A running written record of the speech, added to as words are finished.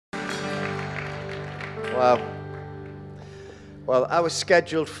Wow. Well, I was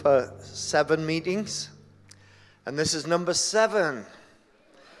scheduled for 7 meetings, and this is number 7.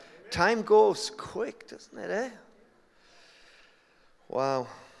 Time goes quick, doesn't it, eh? Wow.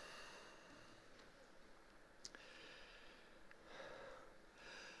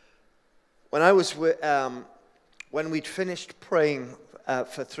 When we'd finished praying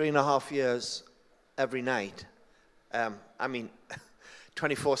for 3.5 years every night,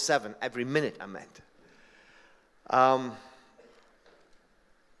 24/7, every minute I meant.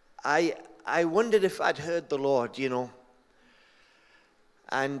 I wondered if I'd heard the Lord,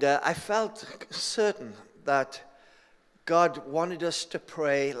 and I felt certain that God wanted us to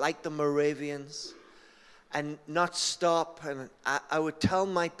pray like the Moravians and not stop. And I would tell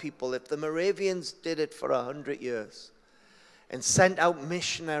my people, if the Moravians did it for 100 years and sent out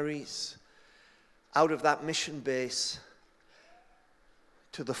missionaries out of that mission base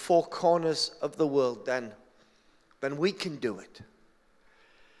to the 4 corners of the world, then we can do it.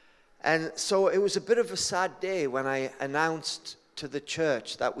 And so it was a bit of a sad day when I announced to the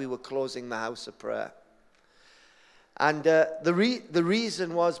church that we were closing the house of prayer. And the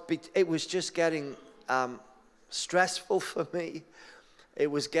reason was it was just getting stressful for me. It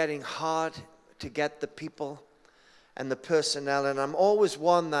was getting hard to get the people and the personnel. And I'm always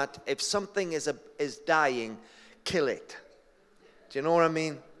one that if something is dying, kill it. Do you know what I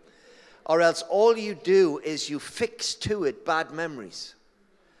mean? Or else all you do is you fix to it bad memories.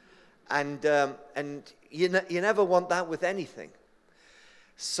 And you never want that with anything.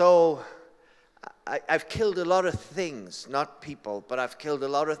 So I've killed a lot of things, not people, but I've killed a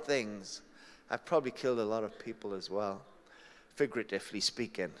lot of things. I've probably killed a lot of people as well, figuratively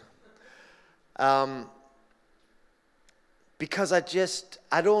speaking. Because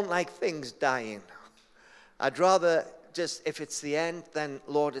I don't like things dying. I'd rather just, if it's the end, then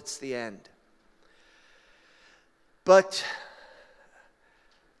Lord, it's the end. But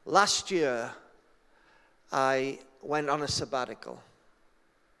last year, I went on a sabbatical,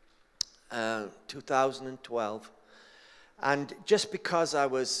 2012, and just because I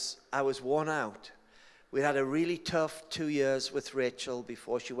was worn out. We had a really tough 2 years with Rachel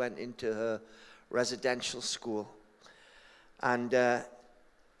before she went into her residential school, and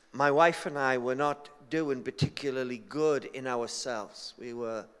my wife and I were not doing particularly good in ourselves. We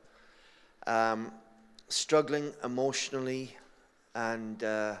were struggling emotionally and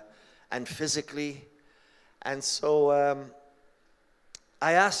physically, and so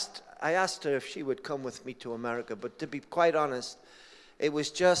I asked her if she would come with me to America. But to be quite honest, it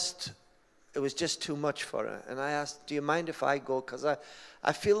was just too much for her. And I asked, "Do you mind if I go? Because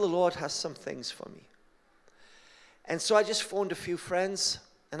I feel the Lord has some things for me." And so I just phoned a few friends,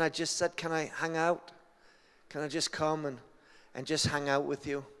 and I just said, "Can I hang out? Can I just come and just hang out with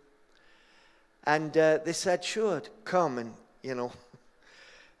you?" And they said, "Sure, come." And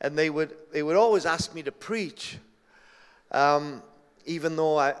and they would always ask me to preach, even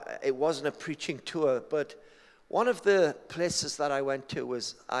though it wasn't a preaching tour. But one of the places that I went to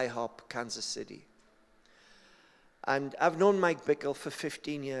was IHOP, Kansas City. And I've known Mike Bickle for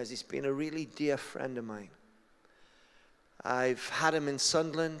 15 years. He's been a really dear friend of mine. I've had him in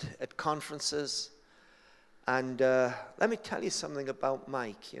Sunderland at conferences. And let me tell you something about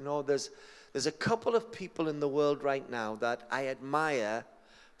Mike. There's a couple of people in the world right now that I admire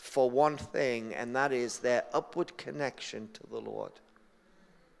for one thing, and that is their upward connection to the Lord.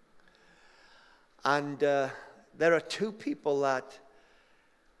 And there are 2 people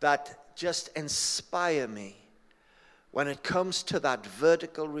that just inspire me when it comes to that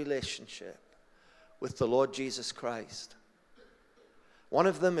vertical relationship with the Lord Jesus Christ. One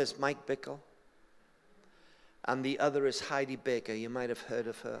of them is Mike Bickle, and the other is Heidi Baker. You might have heard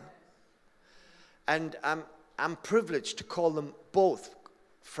of her. And I'm privileged to call them both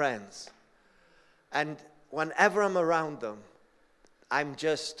friends. And whenever I'm around them, I'm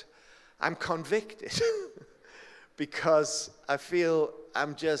convicted because I feel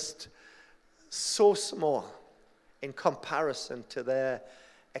I'm just so small in comparison to their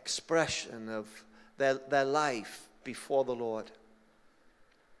expression of their life before the Lord.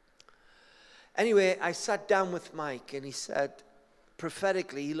 Anyway, I sat down with Mike, and he said,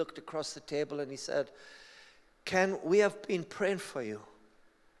 prophetically, he looked across the table and he said, "Ken, we have been praying for you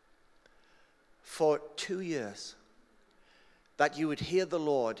for 2 years, that you would hear the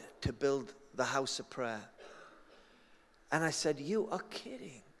Lord to build the house of prayer." And I said, "You are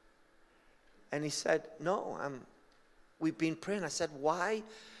kidding." And he said, "No, we've been praying." I said, "Why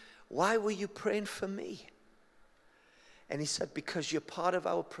were you praying for me?" And he said, "Because you're part of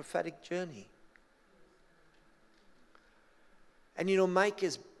our prophetic journey." And Mike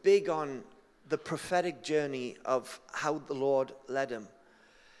is big on the prophetic journey of how the Lord led him.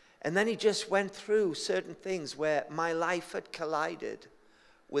 And then he just went through certain things where my life had collided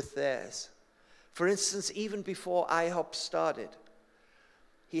with theirs. For instance, even before IHOP started,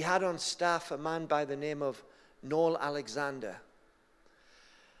 he had on staff a man by the name of Noel Alexander.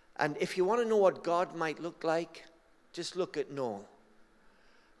 And if you want to know what God might look like, just look at Noel.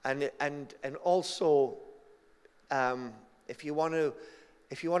 And also, if you want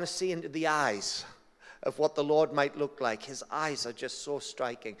to see into the eyes of what the Lord might look like, his eyes are just so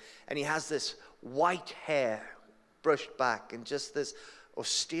striking. And he has this white hair brushed back and just this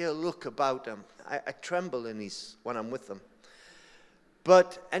austere look about him. I tremble when I'm with him.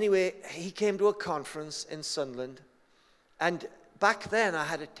 But anyway, he came to a conference in Sunderland. And back then I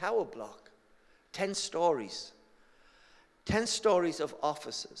had a tower block, 10 stories. 10 stories of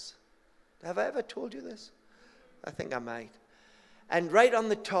offices. Have I ever told you this? I think I might. And right on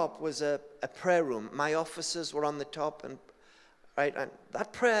the top was a prayer room. My offices were on the top, and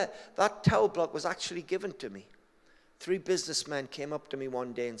that tower block was actually given to me. 3 businessmen came up to me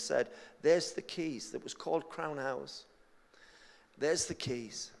one day and said, "There's the keys." That was called Crown House. "There's the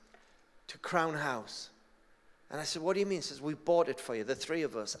keys to Crown House." And I said, "What do you mean?" He says, "We bought it for you, the 3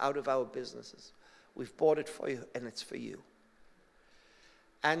 of us, out of our businesses. We've bought it for you, and it's for you."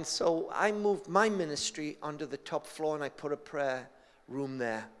 And so I moved my ministry onto the top floor, and I put a prayer room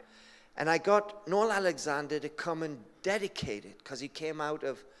there. And I got Noel Alexander to come and dedicate it, because he came out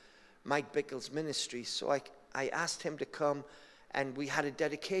of Mike Bickle's ministry. So I asked him to come, and we had a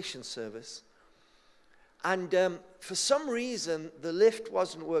dedication service. And for some reason, the lift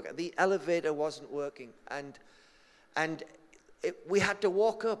wasn't working, the elevator wasn't working, and we had to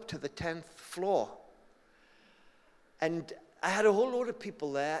walk up to the 10th floor. And I had a whole load of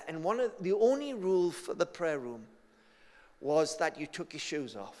people there, and the only rule for the prayer room was that you took your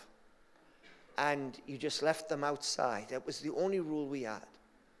shoes off and you just left them outside. That was the only rule we had.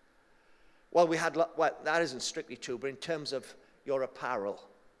 Well, that isn't strictly true, but in terms of your apparel,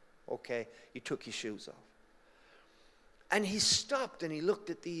 okay, you took your shoes off. And he stopped and he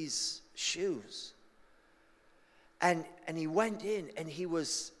looked at these shoes. And he went in and he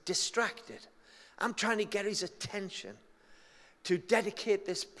was distracted. I'm trying to get his attention to dedicate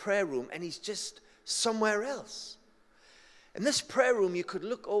this prayer room, and he's just somewhere else. In this prayer room, you could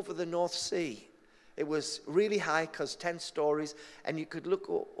look over the North Sea. It was really high, because 10 stories, and you could look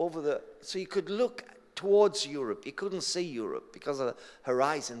so you could look towards Europe. You couldn't see Europe because of the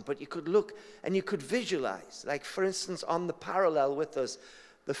horizon, but you could look and you could visualize. Like, for instance, on the parallel with us,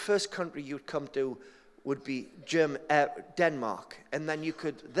 the first country you'd come to would be Denmark, and then you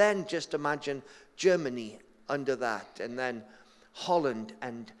could then just imagine Germany under that, and then Holland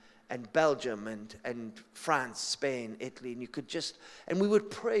and Belgium and France, Spain, Italy, and you could and we would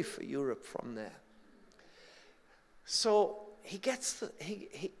pray for Europe from there. So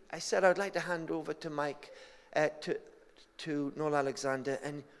I said, "I'd like to hand over to Mike, to Noel Alexander,"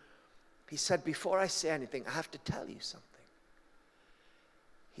 and he said, "Before I say anything, I have to tell you something."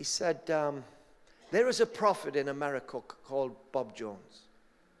 He said, "There is a prophet in America called Bob Jones.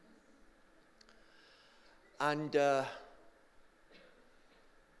 And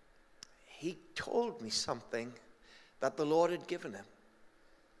he told me something that the Lord had given him."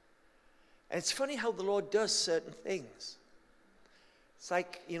 And it's funny how the Lord does certain things. It's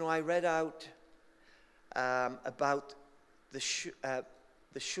like, I read out about the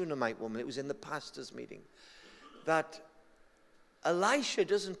Shunammite woman. It was in the pastor's meeting. That Elisha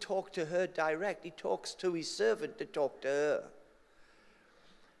doesn't talk to her direct. He talks to his servant to talk to her.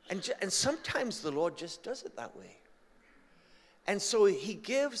 And sometimes the Lord just does it that way. And so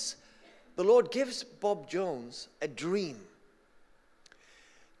the Lord gives Bob Jones a dream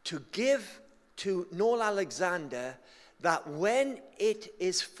to give to Noel Alexander, that when it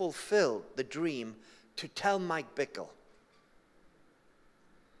is fulfilled, the dream, to tell Mike Bickle.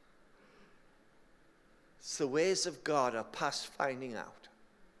 It's the ways of God are past finding out.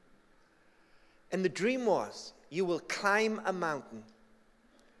 And the dream was, you will climb a mountain,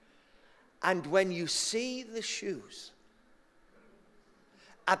 and when you see the shoes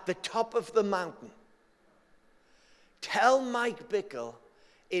at the top of the mountain, tell Mike Bickle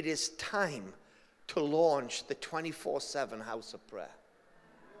it is time to launch the 24/7 house of prayer.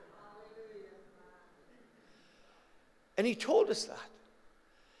 And he told us that.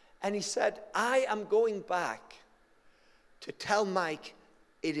 And he said, "I am going back to tell Mike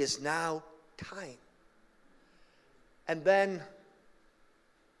it is now time." And then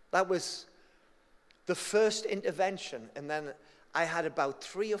that was the first intervention. And then I had about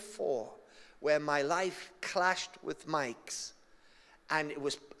 3 or 4 where my life clashed with Mike's. And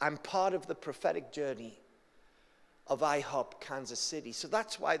I'm part of the prophetic journey of IHOP Kansas City. So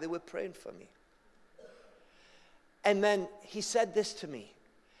that's why they were praying for me. And then he said this to me: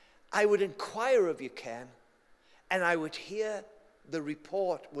 I would inquire of you, Ken, and I would hear the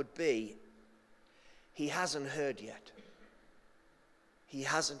report would be, he hasn't heard yet. He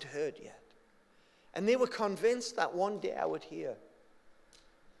hasn't heard yet. And they were convinced that one day I would hear.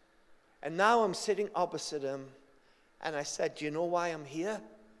 And now I'm sitting opposite him, and I said, do you know why I'm here?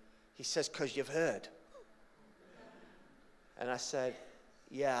 He says, because you've heard. And I said,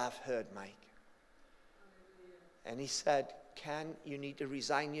 yeah, I've heard, Mike. And he said, Ken, you need to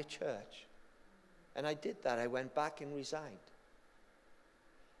resign your church. And I did that. I went back and resigned.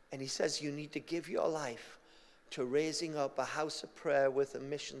 And he says, you need to give your life to raising up a house of prayer with a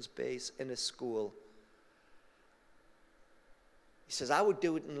missions base in a school. He says, I would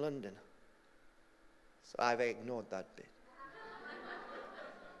do it in London. So I've ignored that bit.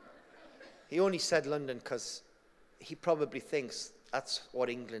 He only said London because he probably thinks that's what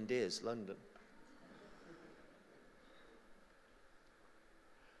England is, London.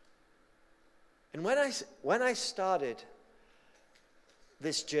 And when I started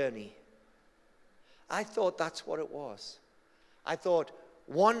this journey, I thought that's what it was. I thought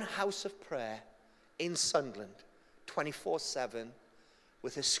one house of prayer in Sunderland, 24/7,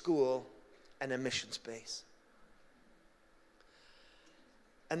 with a school and a mission space.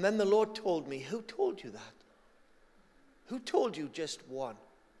 And then the Lord told me, who told you that? Who told you just one?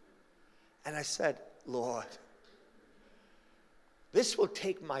 And I said, Lord, this will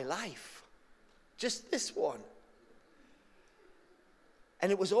take my life. Just this one.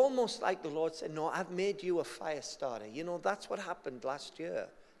 And it was almost like the Lord said, no, I've made you a fire starter. You know, that's what happened last year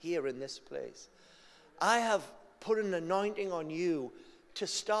here in this place. I have put an anointing on you to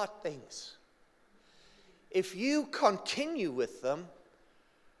start things. If you continue with them,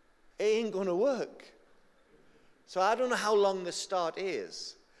 it ain't going to work. So I don't know how long the start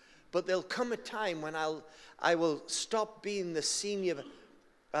is, but there'll come a time when I will stop being the senior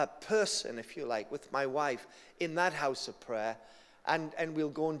person, if you like, with my wife in that house of prayer, and we'll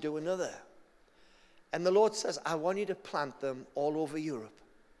go and do another. And the Lord says, I want you to plant them all over Europe.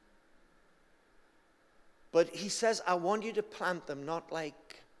 But he says, I want you to plant them not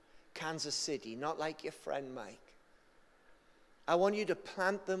like Kansas City, not like your friend Mike. I want you to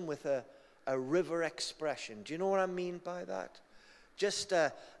plant them with a river expression. Do you know what I mean by that? Just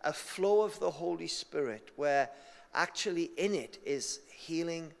a flow of the Holy Spirit where actually in it is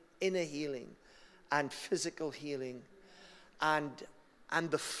healing, inner healing, and physical healing, and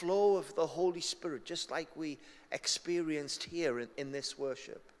the flow of the Holy Spirit, just like we experienced here in this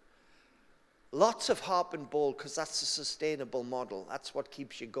worship. Lots of harp and bowl, because that's a sustainable model. That's what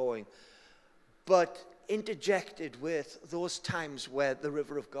keeps you going. But interjected with those times where the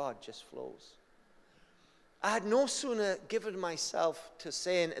river of God just flows. I had no sooner given myself to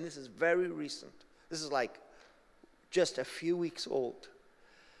saying, and this is very recent, this is like just a few weeks old.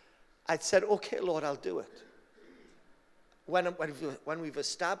 I'd said, okay, Lord, I'll do it. When we've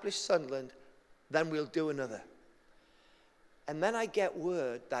established Sunderland, then we'll do another. And then I get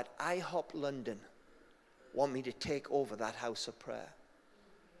word that IHOP London want me to take over that house of prayer.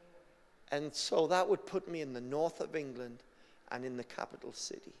 And so that would put me in the north of England and in the capital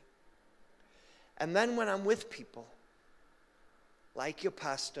city. And then when I'm with people, like your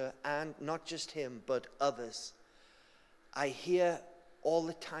pastor, and not just him, but others, I hear all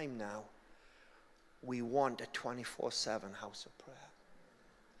the time now, we want a 24/7 house of prayer.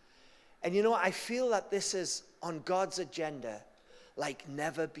 And you know, I feel that this is on God's agenda like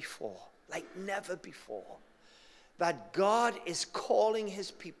never before. Like never before. That God is calling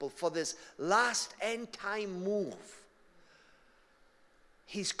his people for this last end time move.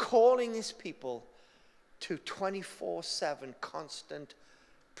 He's calling his people to 24/7 constant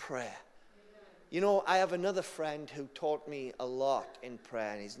prayer. You know, I have another friend who taught me a lot in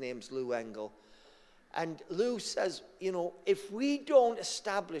prayer, and his name's Lou Engel. And Lou says, you know, if we don't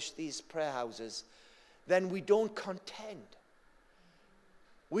establish these prayer houses, then we don't contend.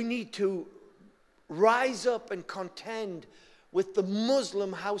 We need to rise up and contend with the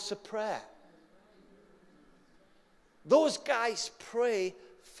Muslim house of prayer. Those guys pray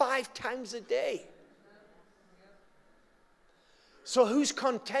 5 times a day. So who's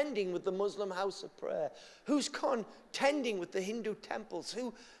contending with the Muslim house of prayer? Who's contending with the Hindu temples?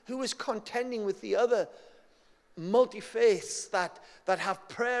 Who is contending with the other multi-faiths that have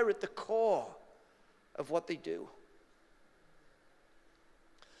prayer at the core of what they do?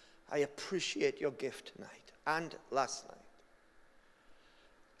 I appreciate your gift tonight and last night.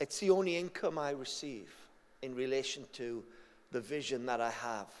 It's the only income I receive in relation to the vision that I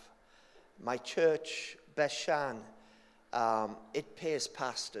have. My church, Beshan, it pays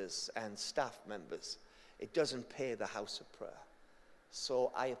pastors and staff members. It doesn't pay the house of prayer.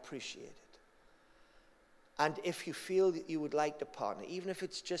 So I appreciate it. And if you feel that you would like to partner, even if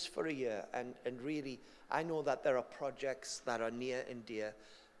it's just for a year, and really, I know that there are projects that are near and dear,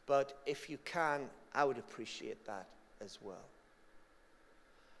 but if you can, I would appreciate that as well.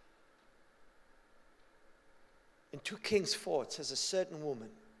 In 2 Kings 4, it says, a certain woman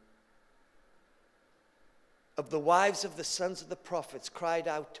of the wives of the sons of the prophets cried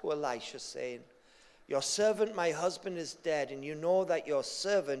out to Elisha, saying, your servant, my husband, is dead, and you know that your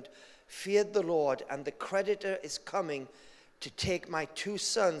servant feared the Lord, and the creditor is coming to take my 2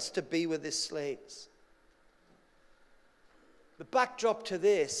 sons to be with his slaves. The backdrop to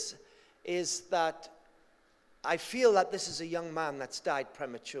this is that I feel that this is a young man that's died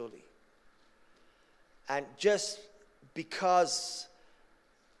prematurely. And just because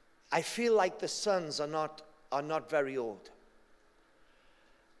I feel like the sons are not very old.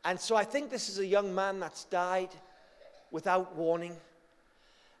 And so I think this is a young man that's died without warning,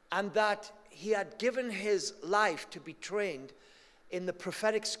 and that he had given his life to be trained in the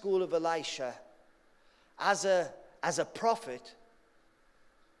prophetic school of Elisha as a prophet.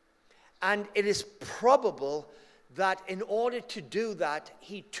 And it is probable that in order to do that,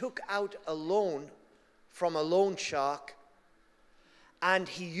 he took out a loan from a loan shark, and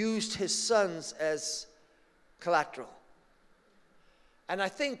he used his sons as collateral. And I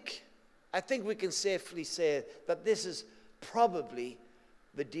think we can safely say that this is probably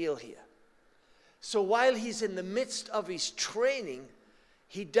the deal here. So while he's in the midst of his training,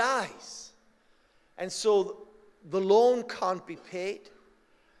 he dies. And so the loan can't be paid,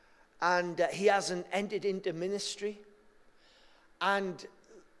 and he hasn't entered into ministry. And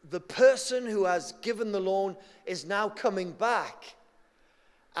the person who has given the loan is now coming back.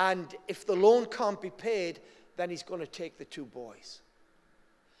 And if the loan can't be paid, then he's going to take the 2 boys.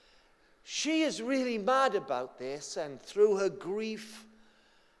 She is really mad about this, and through her grief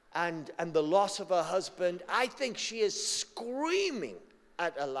and the loss of her husband, I think she is screaming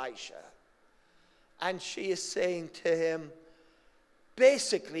at Elisha. And she is saying to him,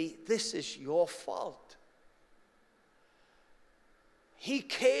 basically, this is your fault. He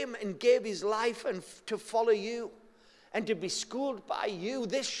came and gave his life to follow you and to be schooled by you.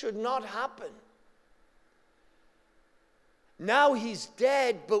 This should not happen. Now he's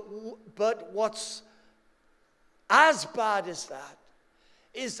dead, but what's as bad as that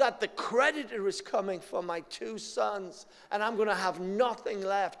is that the creditor is coming for my 2 sons, and I'm going to have nothing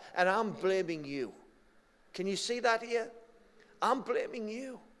left, and I'm blaming you. Can you see that here? I'm blaming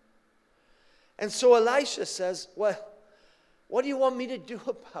you. And so Elisha says, well, what do you want me to do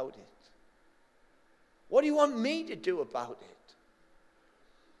about it? What do you want me to do about it?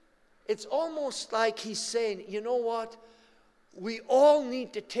 It's almost like he's saying, you know what? We all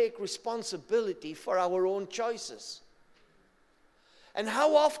need to take responsibility for our own choices. And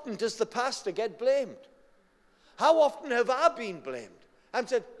how often does the pastor get blamed? How often have I been blamed? I've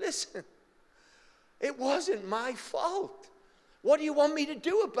said, listen, it wasn't my fault. What do you want me to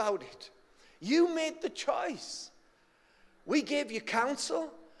do about it? You made the choice. We gave you counsel.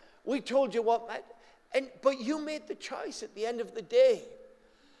 We told you what, but you made the choice at the end of the day.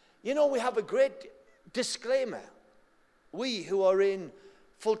 You know, we have a great disclaimer. We who are in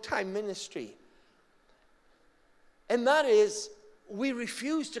full-time ministry. And that is, we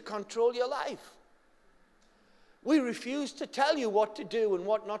refuse to control your life. We refuse to tell you what to do and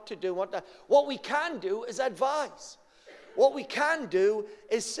what not to do. What we can do is advise. What we can do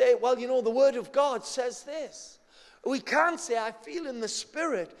is say, well, you know, the Word of God says this. We can't say, I feel in the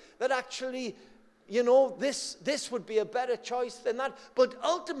Spirit that actually, you know, this would be a better choice than that. But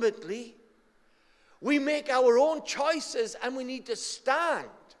ultimately, we make our own choices, and we need to stand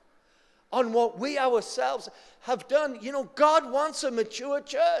on what we ourselves have done. You know, God wants a mature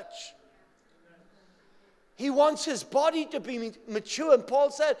church. He wants his body to be mature. And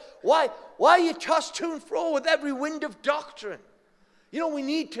Paul said, why are you tossed to and fro with every wind of doctrine? You know, we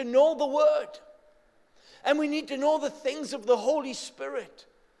need to know the Word. And we need to know the things of the Holy Spirit.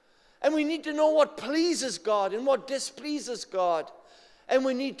 And we need to know what pleases God and what displeases God. And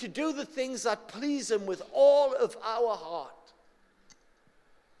we need to do the things that please him with all of our heart.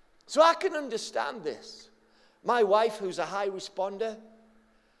 So I can understand this. My wife, who's a high responder,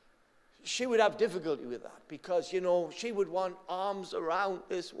 she would have difficulty with that because, you know, she would want arms around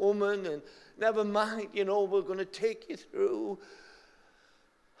this woman and never mind, you know, we're going to take you through,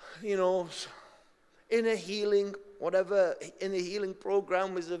 you know, inner healing, whatever inner healing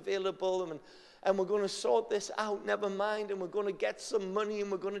program was available. and we're going to sort this out, never mind, and we're going to get some money,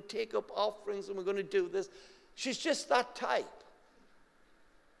 and we're going to take up offerings, and we're going to do this. She's just that type.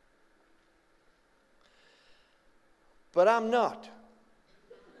 But I'm not.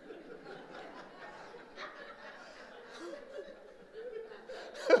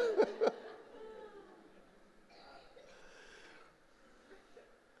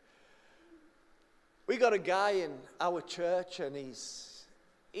 We got a guy in our church, and he's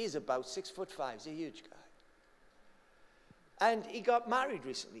about 6'5". He's a huge guy. And he got married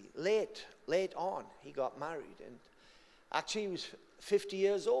recently, late on. He got married, and actually he was 50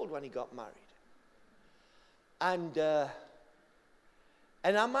 years old when he got married. And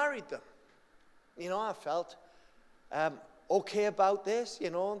I married them. I felt okay about this.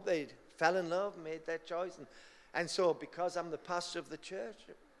 They fell in love, made their choice, and so because I'm the pastor of the church,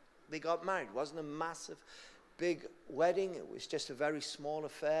 they got married. It wasn't a massive, big wedding. It was just a very small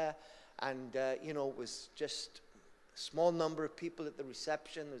affair. And, it was just a small number of people at the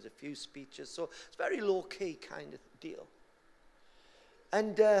reception. There was a few speeches. So it's very low-key kind of deal.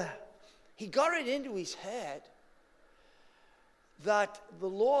 And he got it into his head that the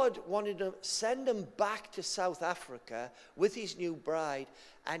Lord wanted to send him back to South Africa with his new bride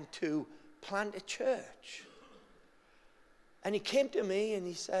and to plant a church. And he came to me and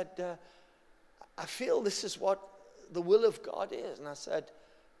he said, I feel this is what the will of God is. And I said,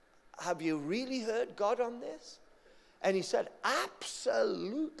 have you really heard God on this? And he said,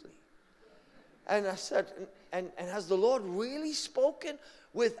 absolutely. And I said, and has the Lord really spoken?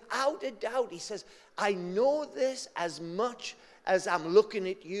 Without a doubt. He says, I know this as much as I'm looking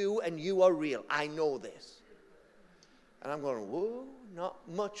at you and you are real. I know this. And I'm going, whoa, not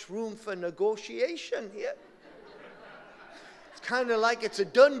much room for negotiation here. Kind of like it's a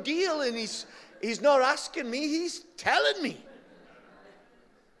done deal, and he's not asking me, he's telling me.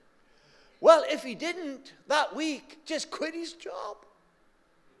 Well, if he didn't that week, just quit his job.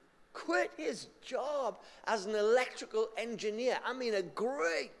 Quit his job as an electrical engineer. I mean, a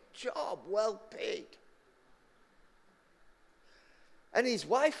great job, well paid. And his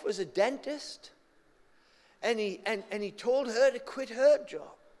wife was a dentist, and he told her to quit her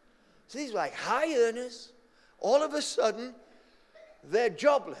job. So these were like high earners. All of a sudden, they're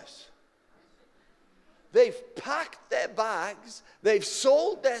jobless. They've packed their bags, they've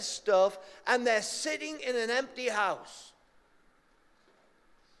sold their stuff, and they're sitting in an empty house.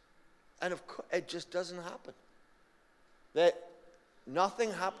 And of course, it just doesn't happen.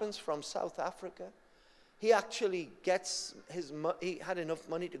 Nothing happens from South Africa. He actually he had enough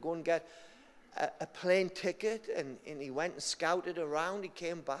money to go and get a plane ticket, and he went and scouted around. He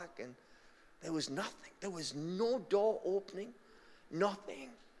came back, and there was nothing. There was no door opening. Nothing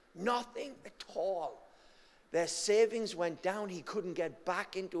at all. Their savings went down. He couldn't get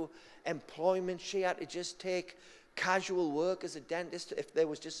back into employment. She had to just take casual work as a dentist if there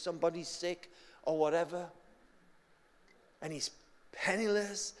was just somebody sick or whatever. And he's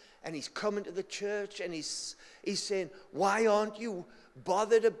penniless, and he's coming to the church, and he's saying, why aren't you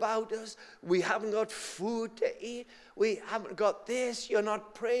bothered about us? We haven't got food to eat. We haven't got this. You're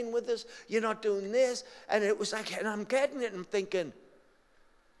not praying with us. You're not doing this. And it was like, and I'm getting it and thinking,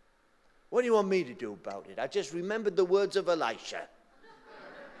 what do you want me to do about it? I just remembered the words of Elisha.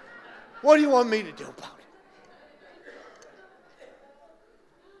 What do you want me to do about it?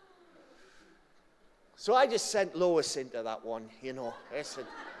 So I just sent Lois into that one, I said,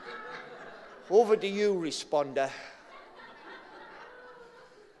 over to you, responder.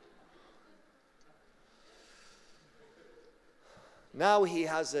 Now he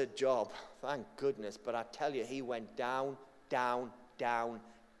has a job, thank goodness. But I tell you, he went down, down, down,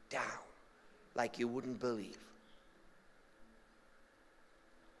 down, like you wouldn't believe.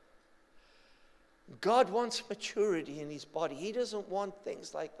 God wants maturity in his body. He doesn't want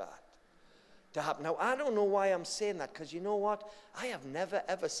things like that to happen. Now, I don't know why I'm saying that, because you know what? I have never,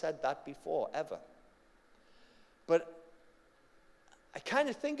 ever said that before, ever. But I kind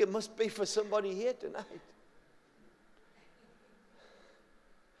of think it must be for somebody here tonight.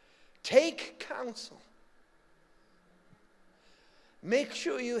 Take counsel. Make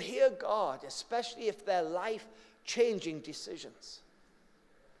sure you hear God, especially if they're life-changing decisions.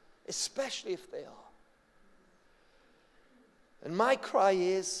 Especially if they are. And my cry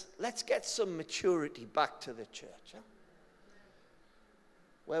is, let's get some maturity back to the church.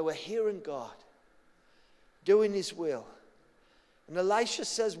 Where we're hearing God, doing his will. And Elisha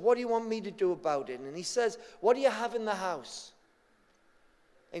says, what do you want me to do about it? And he says, what do you have in the house?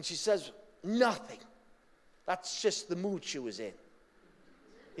 And she says, nothing. That's just the mood she was in.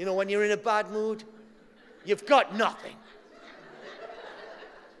 You know, when you're in a bad mood, you've got nothing.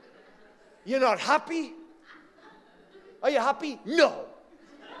 You're not happy? Are you happy? No.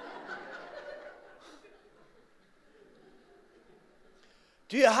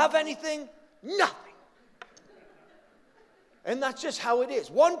 Do you have anything? Nothing. And that's just how it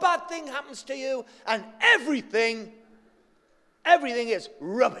is. One bad thing happens to you, and everything is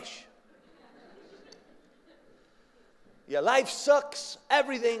rubbish. Your life sucks,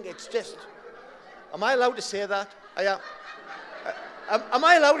 everything, it's just... Am I allowed to say that? Am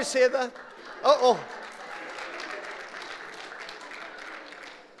I allowed to say that? Uh-oh.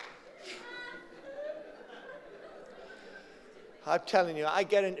 I'm telling you, I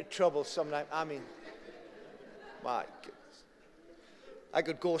get into trouble sometimes. I mean, my goodness. I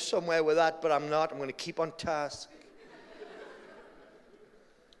could go somewhere with that, but I'm not. I'm going to keep on task.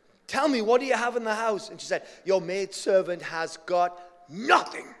 Tell me, what do you have in the house? And she said, your maidservant has got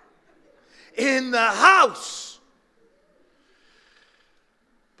nothing in the house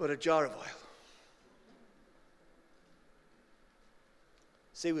but a jar of oil.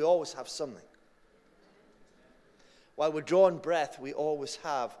 See, we always have something. While we're drawing breath, we always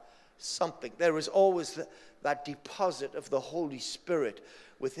have something. There is always that deposit of the Holy Spirit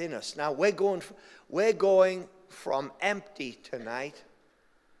within us. Now, we're going from empty tonight,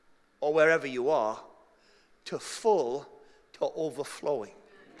 or wherever you are, to full, to overflowing.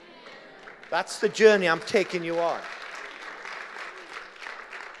 That's the journey I'm taking you on.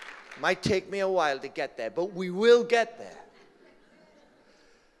 Might take me a while to get there, but we will get there.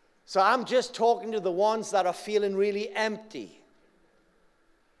 So I'm just talking to the ones that are feeling really empty.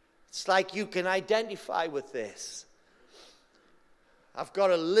 It's like you can identify with this. I've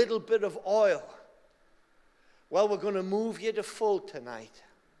got a little bit of oil. Well, we're going to move you to full tonight.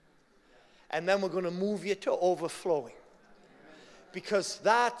 And then we're going to move you to overflowing. Because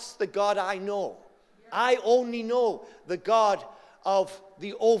that's the God I know. I only know the God of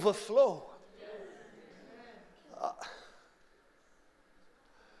the overflow.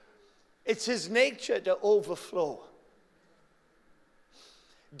 It's his nature to overflow.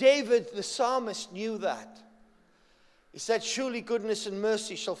 David, the psalmist, knew that. He said, surely goodness and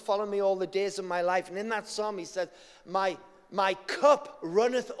mercy shall follow me all the days of my life. And in that psalm he said, my cup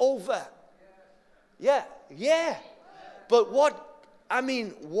runneth over. Yeah. But what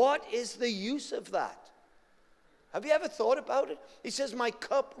is the use of that? Have you ever thought about it? He says, my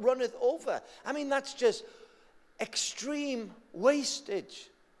cup runneth over. I mean, that's just extreme wastage.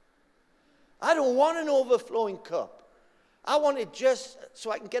 I don't want an overflowing cup. I want it just so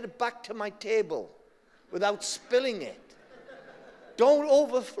I can get it back to my table without spilling it. Don't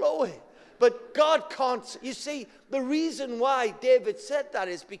overflow it. But God can't. You see, the reason why David said that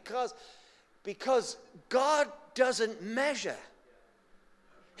is because God doesn't measure.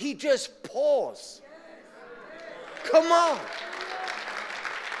 He just pours. Come on.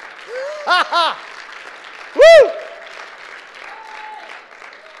 Woo!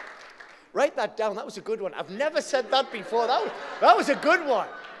 Write that down. That was a good one. I've never said that before. That was a good one.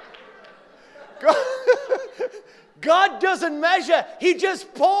 God doesn't measure. He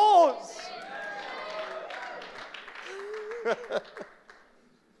just pours.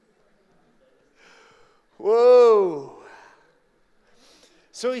 Whoa.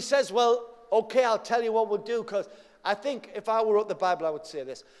 So he says, well, okay, I'll tell you what we'll do, because I think if I wrote the Bible, I would say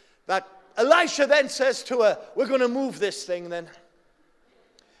this, that Elisha then says to her, we're going to move this thing then.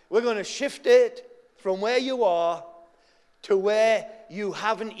 We're going to shift it from where you are to where you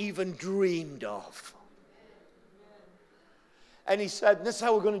haven't even dreamed of. And he said, this is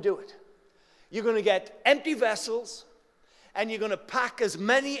how we're going to do it. You're going to get empty vessels, and you're going to pack as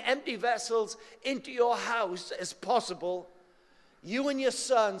many empty vessels into your house as possible, you and your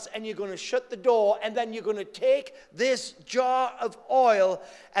sons, and you're going to shut the door, and then you're going to take this jar of oil,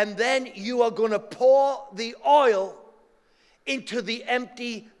 and then you are going to pour the oil into the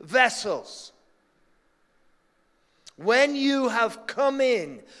empty vessels. When you have come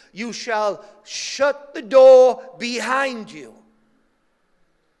in, you shall shut the door behind you.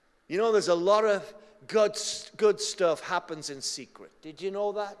 You know, there's a lot of good stuff happens in secret. Did you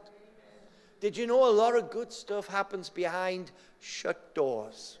know that? Did you know a lot of good stuff happens behind shut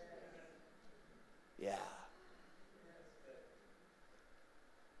doors? Yeah.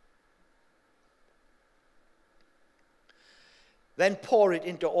 Then pour it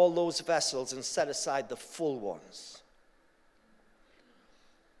into all those vessels and set aside the full ones.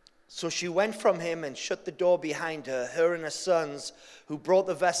 So she went from him and shut the door behind her, her and her sons, who brought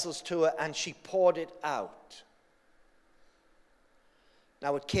the vessels to her, and she poured it out.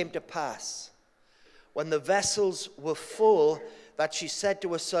 Now it came to pass, when the vessels were full, that she said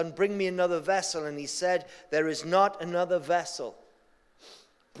to her son, bring me another vessel. And he said, there is not another vessel.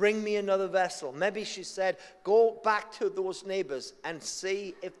 Bring me another vessel. Maybe she said, go back to those neighbors and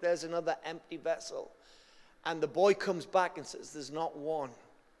see if there's another empty vessel. And the boy comes back and says, there's not one.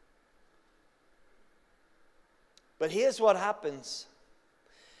 But here's what happens.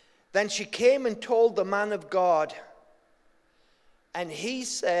 Then she came and told the man of God, and he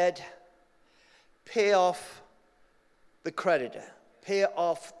said, pay off the creditor. Pay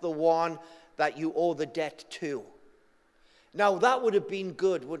off the one that you owe the debt to. Now that would have been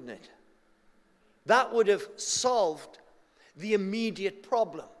good, wouldn't it? That would have solved the immediate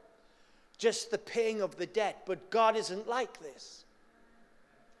problem. Just the paying of the debt. But God isn't like this.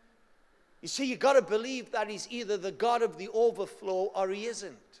 You see, you've got to believe that he's either the God of the overflow or he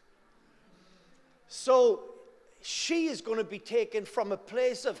isn't. So she is going to be taken from a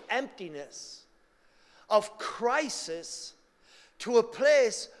place of emptiness, of crisis, to a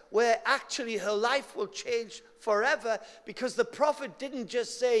place where actually her life will change forever, because the prophet didn't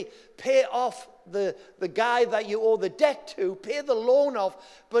just say, pay off the guy that you owe the debt to, pay the loan off,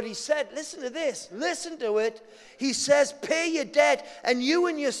 but he said, listen to this, listen to it. He says, pay your debt, and you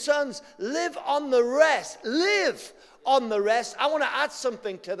and your sons live on the rest. Live on the rest. I want to add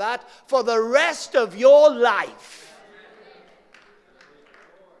something to that. For the rest of your life.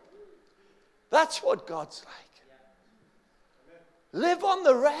 That's what God's like. Live on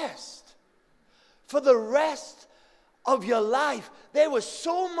the rest. For the rest of your life. There was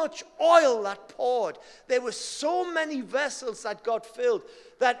so much oil that poured. There were so many vessels that got filled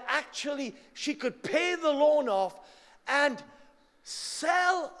that actually she could pay the loan off and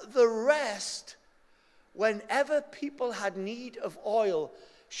sell the rest. Whenever people had need of oil,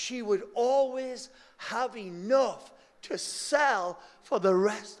 she would always have enough to sell for the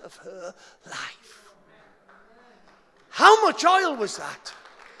rest of her life. How much oil was that?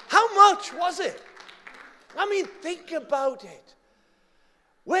 How much was it? I mean, think about it.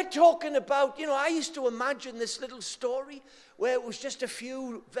 We're talking about, I used to imagine this little story where it was just a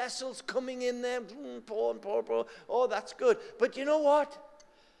few vessels coming in there, pour. Oh, that's good. But you know what?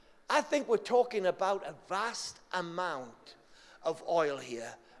 I think we're talking about a vast amount of oil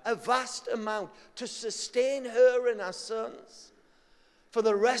here. A vast amount to sustain her and her sons for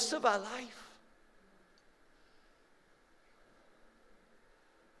the rest of our life.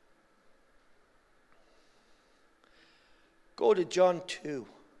 Go to John 2.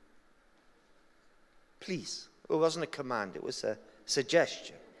 Please. It wasn't a command. It was a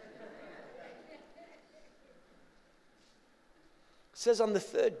suggestion. It says, on the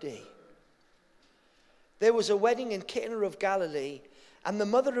third day, there was a wedding in Cana of Galilee, and the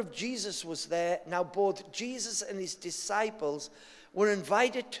mother of Jesus was there. Now both Jesus and his disciples were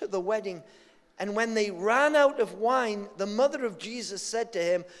invited to the wedding. And when they ran out of wine, the mother of Jesus said to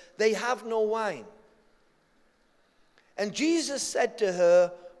him, they have no wine. And Jesus said to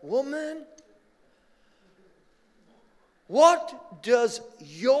her, woman, what does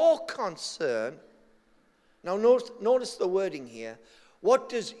your concern, now notice the wording here, what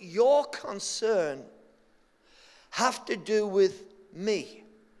does your concern have to do with me?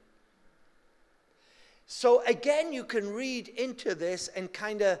 So again, you can read into this and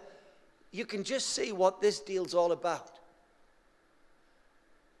you can just see what this deal's all about.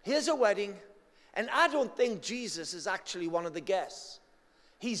 Here's a wedding. And I don't think Jesus is actually one of the guests.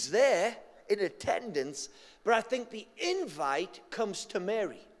 He's there in attendance, but I think the invite comes to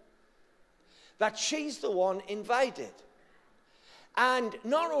Mary. That she's the one invited. And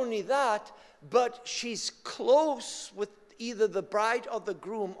not only that, but she's close with either the bride or the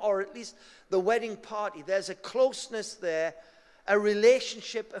groom, or at least the wedding party. There's a closeness there, a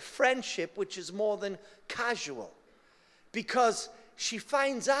relationship, a friendship, which is more than casual. Because she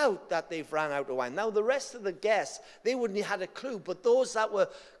finds out that they've run out of wine. Now, the rest of the guests, they wouldn't have had a clue. But those that were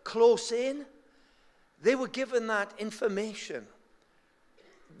close in, they were given that information.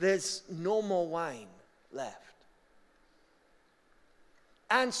 There's no more wine left.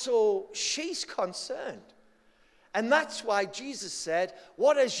 And so she's concerned. And that's why Jesus said,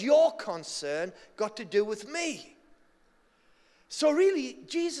 what has your concern got to do with me? So really,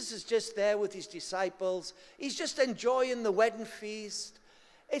 Jesus is just there with his disciples. He's just enjoying the wedding feast.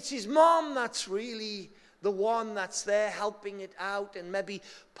 It's his mom that's really the one that's there helping it out, and maybe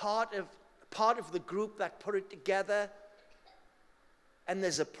part of the group that put it together. And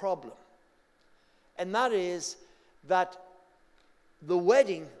there's a problem. And that is that the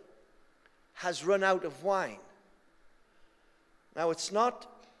wedding has run out of wine. Now, it's not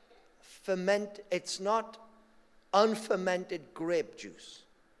unfermented grape juice.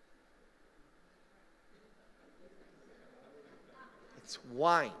 It's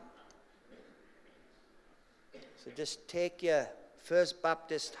wine. So just take your First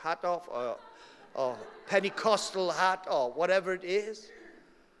Baptist hat off, or Pentecostal hat, or whatever it is.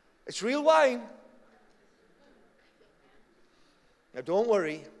 It's real wine. Now don't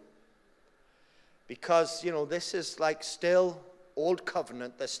worry, because, you know, this is like still old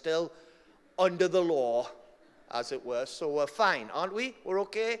covenant. They're still under the law, as it were. So we're fine, aren't we? We're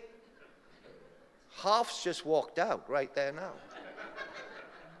okay? Half's just walked out right there now.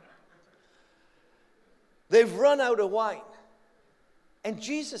 They've run out of wine. And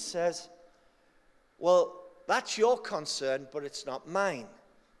Jesus says, well, that's your concern, but it's not mine.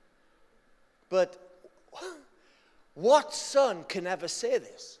 But what son can ever say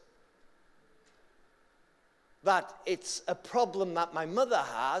this? That it's a problem that my mother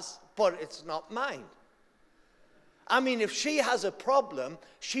has, but it's not mine. I mean, if she has a problem,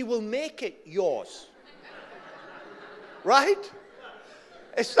 she will make it yours. Right?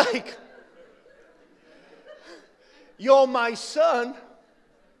 It's like, you're my son,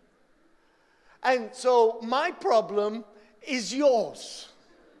 and so my problem is yours.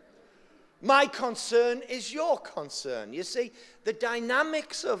 My concern is your concern. You see, the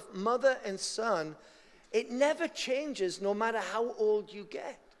dynamics of mother and son, it never changes no matter how old you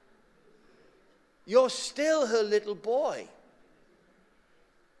get. You're still her little boy.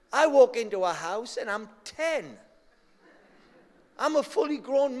 I walk into a house and I'm 10. I'm a fully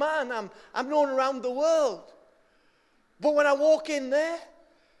grown man. I'm known around the world. But when I walk in there,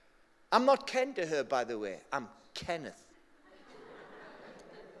 I'm not Ken to her, by the way. I'm Kenneth.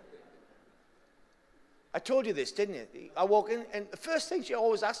 I told you this, didn't you? I walk in, and the first thing she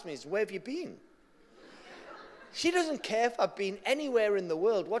always asks me is, where have you been? She doesn't care if I've been anywhere in the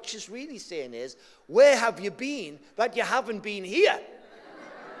world. What she's really saying is, where have you been that you haven't been here?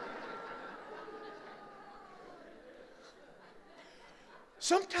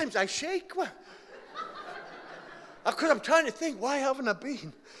 Sometimes I shake. Because I'm trying to think, why haven't I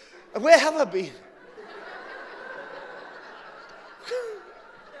been? Where have I been?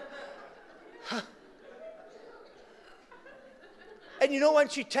 And you know, when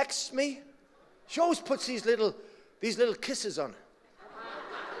she texts me, she always puts these little kisses on.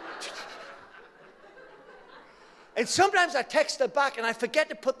 And sometimes I text her back and I forget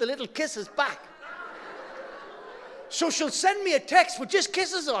to put the little kisses back. So she'll send me a text with just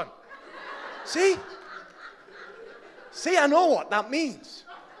kisses on. See? See, I know what that means.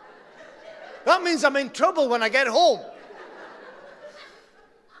 That means I'm in trouble when I get home.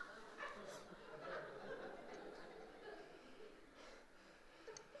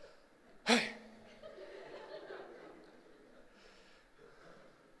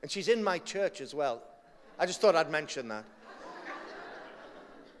 And she's in my church as well. I just thought I'd mention that.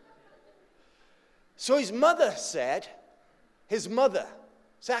 So his mother said,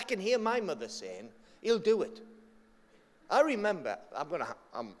 so I can hear my mother saying, he'll do it. I remember, I'm going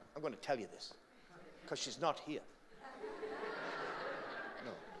to tell you this, because she's not here.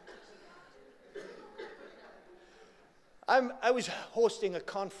 No. I was hosting a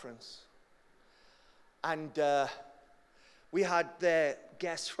conference, and we had there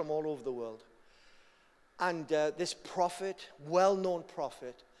guests from all over the world. And this prophet, well-known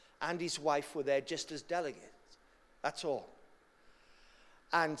prophet, and his wife were there just as delegates. That's all.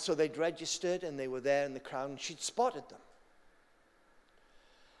 And so they'd registered, and they were there in the crowd, and she'd spotted them.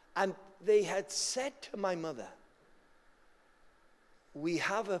 And they had said to my mother, we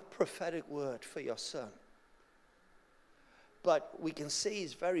have a prophetic word for your son. But we can see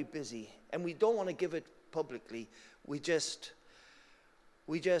he's very busy, and we don't want to give it publicly. We just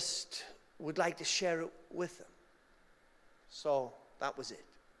would like to share it with him. So that was it.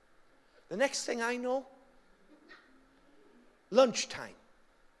 The next thing I know, lunchtime.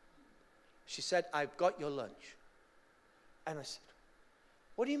 She said, I've got your lunch. And I said,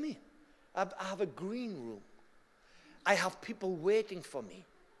 what do you mean? I have a green room. I have people waiting for me.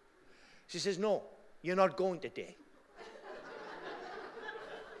 She says, no, you're not going today.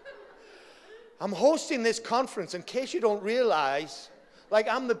 I'm hosting this conference, in case you don't realize, like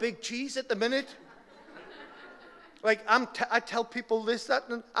I'm the big cheese at the minute. Like I tell people this, that,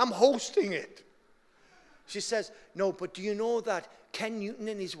 and I'm hosting it. She says, no, but do you know that Ken Newton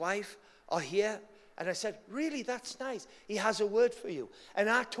and his wife are here? And I said, really, that's nice. He has a word for you. And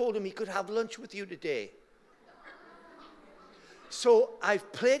I told him he could have lunch with you today. So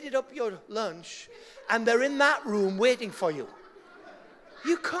I've plated up your lunch, and they're in that room waiting for you.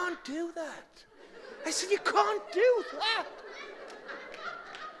 You can't do that. I said, you can't do that.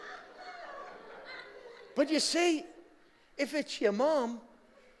 But you see, if it's your mom,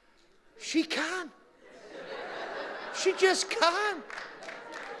 she can. She just can.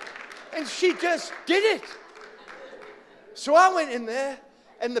 And she just did it. So I went in there,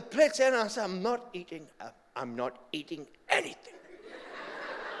 and the plate's there, and I said, I'm not eating anything.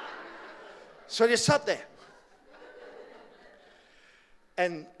 So I just sat there.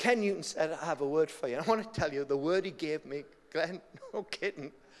 And Ken Newton said, I have a word for you. And I want to tell you, the word he gave me, Glenn, no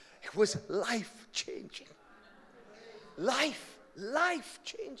kidding, it was life-changing.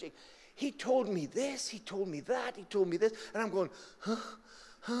 Life-changing. He told me this, he told me that, he told me this, and I'm going, huh?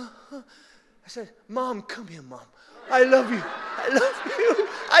 I said, Mom, come here, Mom. I love you. I love you.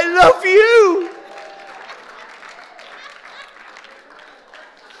 I love you.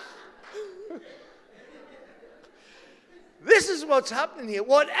 This is what's happening here.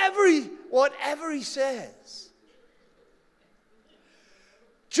 Whatever he says,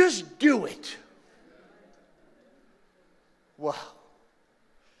 just do it. Wow.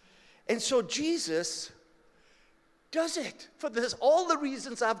 And so Jesus does it for this, all the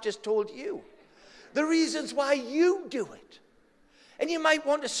reasons I've just told you. The reasons why you do it. And you might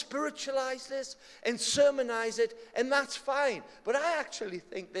want to spiritualize this and sermonize it, and that's fine. But I actually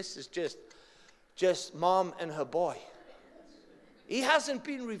think this is just Mom and her boy. He hasn't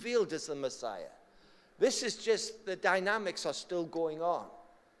been revealed as the Messiah. This is just the dynamics are still going on.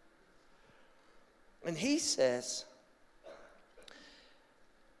 And he says,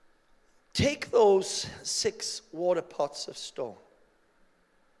 take those 6 water pots of stone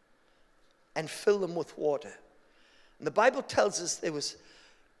and fill them with water. And the Bible tells us they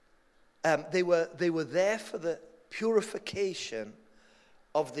were there for the purification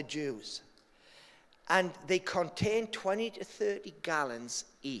of the Jews. And they contain 20 to 30 gallons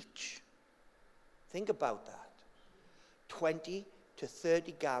each. Think about that. 20 to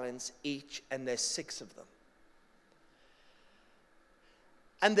 30 gallons each, and there's 6 of them.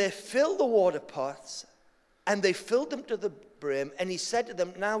 And they filled the water pots, and they filled them to the brim, and he said to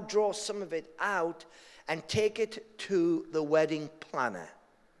them, now draw some of it out and take it to the wedding planner.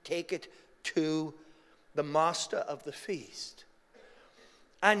 Take it to the master of the feast.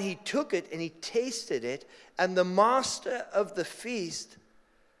 And he took it and he tasted it, and the master of the feast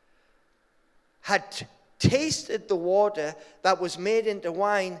had tasted the water that was made into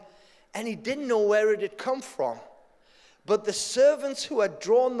wine, and he didn't know where it had come from. But the servants who had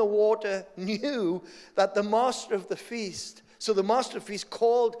drawn the water knew that the master of the feast, so the master of the feast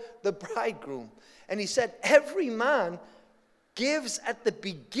called the bridegroom, and he said, every man gives at the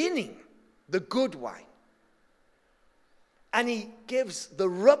beginning the good wine, and he gives the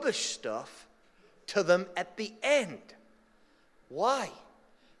rubbish stuff to them at the end. Why?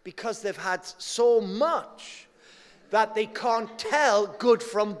 Because they've had so much that they can't tell good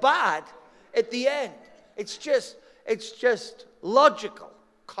from bad at the end. It's just logical,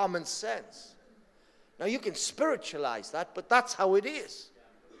 common sense. Now you can spiritualize that, but that's how it is.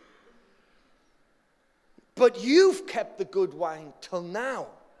 But you've kept the good wine till now.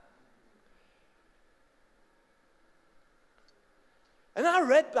 And I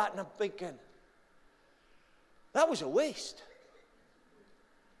read that and I'm thinking, that was a waste.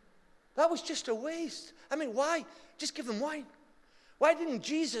 That was just a waste. I mean, why? Just give them wine. Why didn't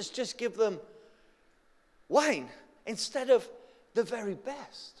Jesus just give them wine instead of the very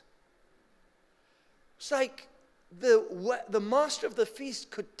best? It's like the master of the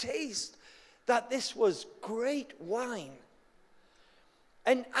feast could taste that this was great wine.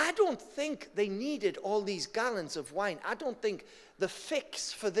 And I don't think they needed all these gallons of wine. I don't think the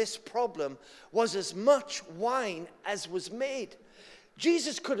fix for this problem was as much wine as was made.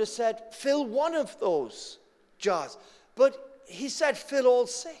 Jesus could have said, fill one of those jars. But he said, fill all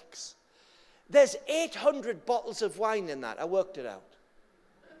 6. There's 800 bottles of wine in that. I worked it out.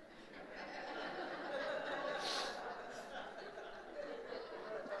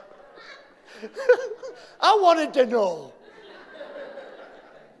 I wanted to know.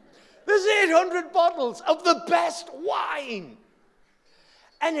 There's 800 bottles of the best wine.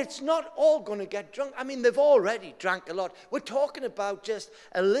 And it's not all going to get drunk. I mean, they've already drank a lot. We're talking about just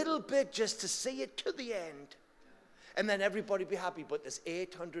a little bit just to see it to the end. And then everybody be happy. But there's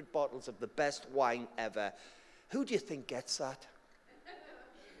 800 bottles of the best wine ever. Who do you think gets that?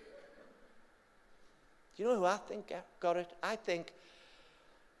 Do you know who I think got it? I think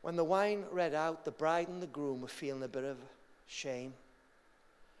when the wine ran out, the bride and the groom were feeling a bit of shame.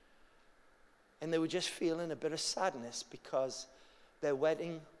 And they were just feeling a bit of sadness because their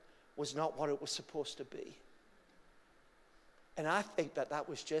wedding was not what it was supposed to be. And I think that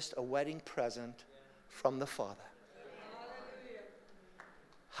was just a wedding present from the Father.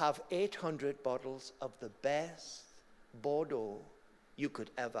 Have 800 bottles of the best Bordeaux you could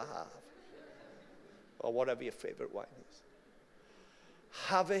ever have. Or whatever your favorite wine is.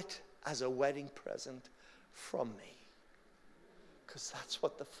 Have it as a wedding present from me. Because that's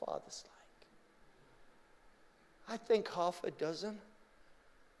what the Father's like. I think half a dozen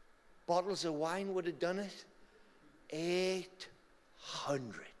bottles of wine would have done it.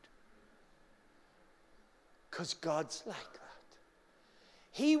 800. Because God's like that.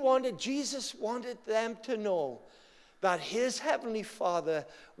 Jesus wanted them to know that his heavenly Father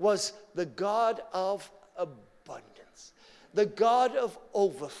was the God of abundance, the God of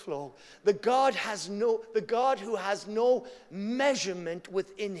overflow, the God who has no measurement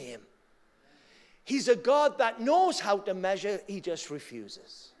within him. He's a God that knows how to measure, he just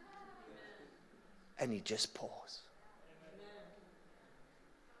refuses. And he just pours.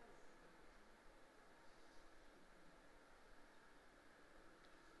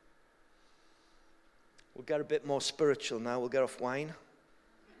 We'll get a bit more spiritual now. We'll get off wine.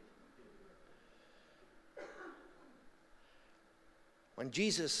 When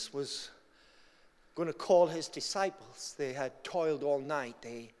Jesus was going to call his disciples, they had toiled all night.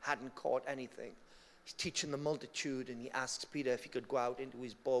 They hadn't caught anything. He's teaching the multitude, and he asks Peter if he could go out into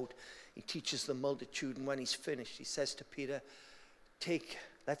his boat. He teaches the multitude, and when he's finished, he says to Peter,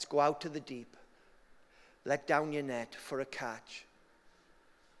 let's go out to the deep. Let down your net for a catch.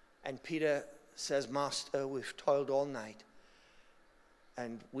 And Peter says, Master, we've toiled all night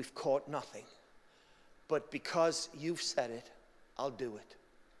and we've caught nothing. But because you've said it, I'll do it.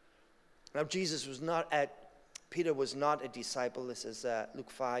 Now, Peter was not a disciple. This is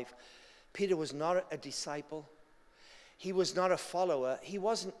Luke 5. Peter was not a disciple. He was not a follower. He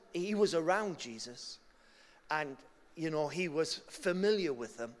was around Jesus. And, he was familiar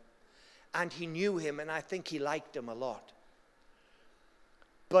with him. And he knew him, and I think he liked him a lot.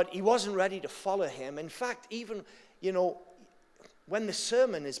 But he wasn't ready to follow him. In fact, even, when the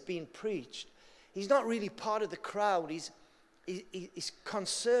sermon is being preached, he's not really part of the crowd. He's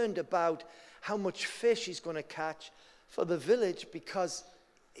concerned about how much fish he's going to catch for the village because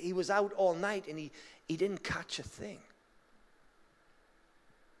he was out all night and he didn't catch a thing.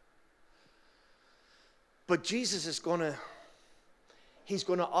 But Jesus is he's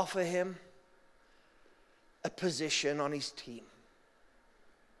going to offer him a position on his team.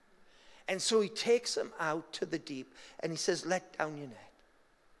 And so he takes him out to the deep and he says, let down your net.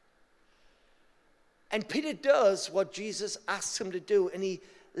 And Peter does what Jesus asks him to do, and he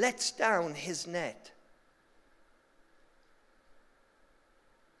lets down his net.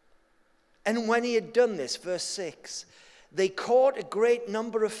 And when he had done this, verse 6, they caught a great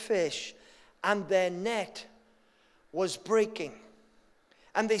number of fish, and their net was breaking.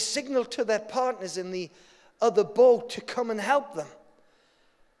 And they signaled to their partners in the other boat to come and help them.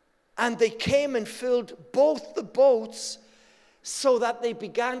 And they came and filled both the boats so that they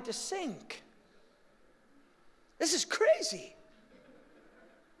began to sink. This is crazy.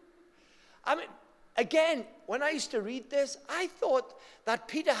 I mean, again, when I used to read this, I thought that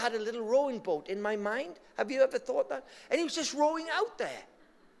Peter had a little rowing boat in my mind. Have you ever thought that? And he was just rowing out there.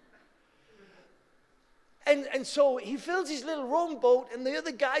 And so he fills his little rowing boat, and the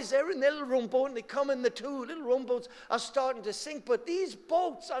other guys there in their little rowing boat, and they come in, the two little rowing boats are starting to sink. But these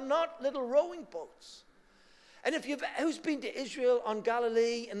boats are not little rowing boats. And who's been to Israel on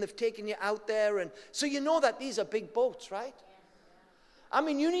Galilee, and they've taken you out there, and so you know that these are big boats, right? I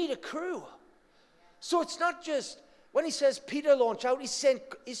mean, you need a crew. So it's not just, when he says Peter launch out, he's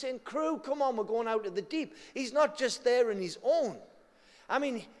saying, crew, come on, we're going out to the deep. He's not just there on his own. I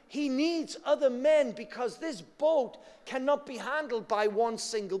mean, he needs other men because this boat cannot be handled by one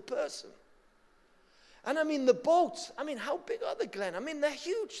single person. And I mean, the boats, how big are they, Glenn? They're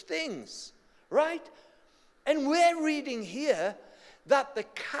huge things, right? And we're reading here that the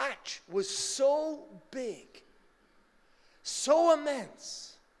catch was so big, so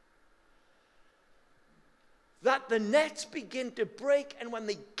immense, that the nets begin to break. And when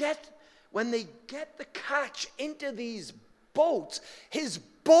they get the catch into these boats, his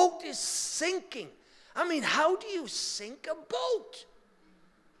boat is sinking. How do you sink a boat?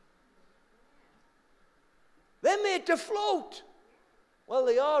 They're made to float. Well,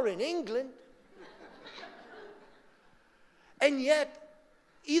 they are in England. And yet,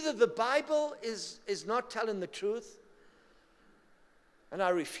 either the Bible is not telling the truth, and I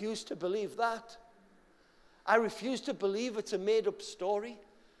refuse to believe that. I refuse to believe it's a made-up story.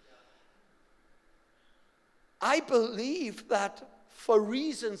 I believe that for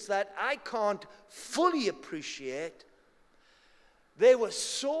reasons that I can't fully appreciate, there was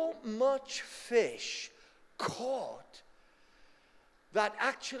so much fish caught that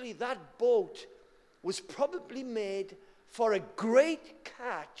actually that boat was probably made for a great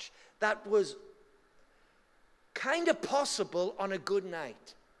catch that was kind of possible on a good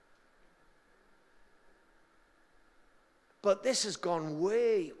night. But this has gone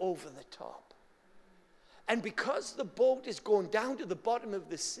way over the top. And because the boat is going down to the bottom of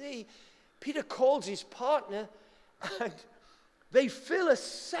the sea, Peter calls his partner and they fill a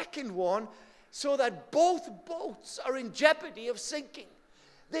second one so that both boats are in jeopardy of sinking.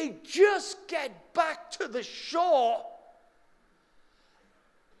 They just get back to the shore.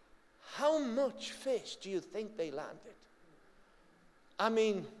 How much fish do you think they landed? I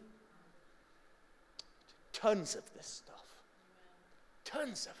mean, tons of this stuff.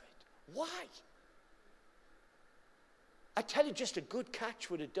 Tons of it. Why? I tell you, just a good catch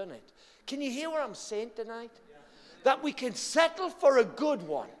would have done it. Can you hear what I'm saying tonight? Yeah. That we can settle for a good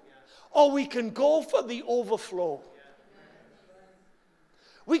one, or we can go for the overflow.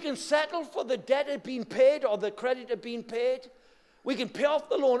 We can settle for the debtor being paid or the creditor being paid. We can pay off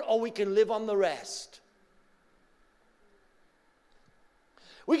the loan, or we can live on the rest.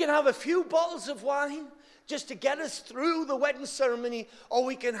 We can have a few bottles of wine just to get us through the wedding ceremony, or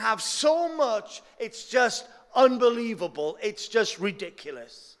we can have so much it's just unbelievable. It's just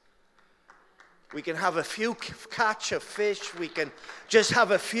ridiculous. We can have a few catch of fish. We can just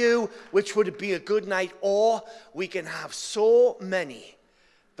have a few, which would be a good night, or we can have so many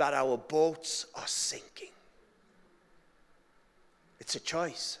that our boats are sinking. It's a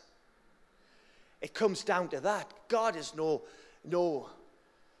choice. It comes down to that. God is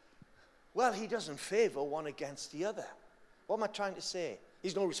well, he doesn't favor one against the other. What am I trying to say?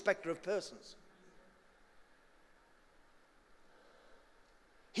 He's no respecter of persons.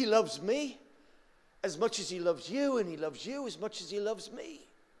 He loves me as much as he loves you, and he loves you as much as he loves me.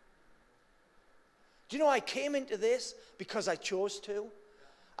 Do you know I came into this because I chose to?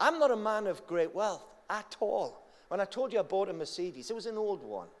 I'm not a man of great wealth at all. When I told you I bought a Mercedes, it was an old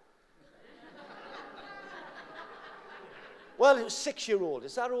one. Well, it was 6-year-old.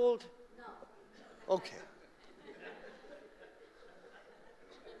 Is that old? No. Okay.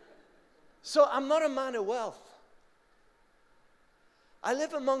 So I'm not a man of wealth. I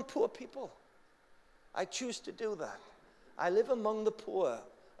live among poor people. I choose to do that. I live among the poor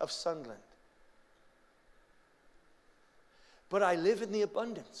of Sunderland. But I live in the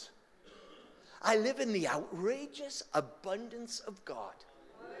abundance. I live in the outrageous abundance of God.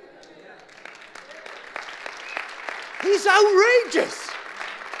 He's outrageous.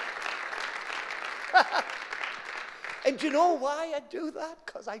 And do you know why I do that?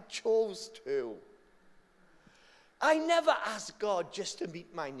 Because I chose to. I never ask God just to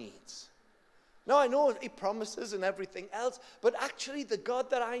meet my needs. Now, I know he promises and everything else, but actually the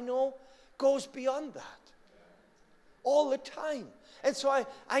God that I know goes beyond that. All the time. And so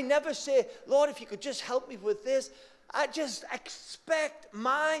I never say, Lord, if you could just help me with this. I just expect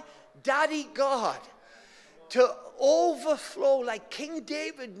my daddy God to overflow like King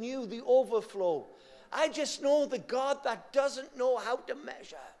David knew the overflow. I just know the God that doesn't know how to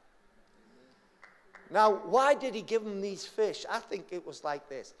measure. Now, why did he give them these fish? I think it was like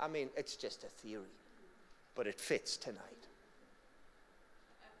this. I mean, it's just a theory, but it fits tonight.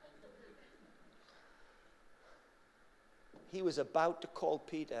 He was about to call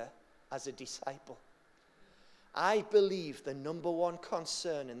Peter as a disciple. I believe the number one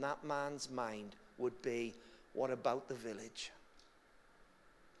concern in that man's mind would be, what about the village?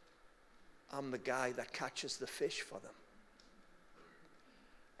 I'm the guy that catches the fish for them.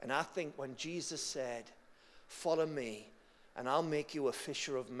 And I think when Jesus said, follow me and I'll make you a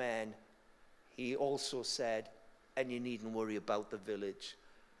fisher of men, he also said, and you needn't worry about the village.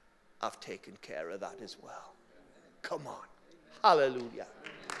 I've taken care of that as well. Come on. Hallelujah.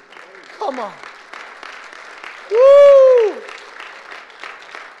 Come on. Woo!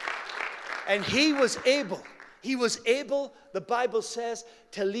 And he was able, the Bible says,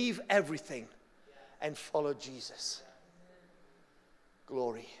 to leave everything and follow Jesus.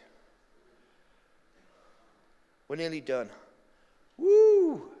 Glory. We're nearly done.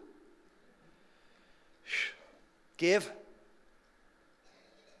 Woo! Give,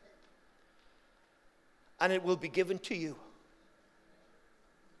 and it will be given to you.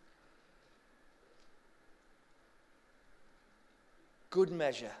 Good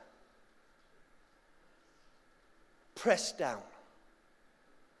measure, pressed down,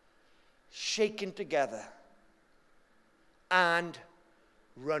 shaken together, and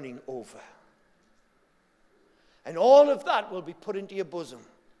running over. And all of that will be put into your bosom.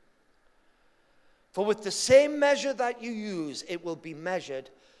 For with the same measure that you use, it will be measured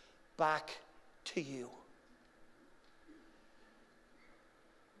back to you.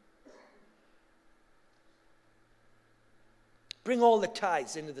 Bring all the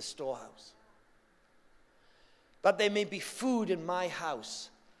tithes into the storehouse, that there may be food in my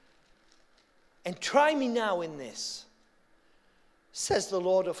house. And try me now in this, says the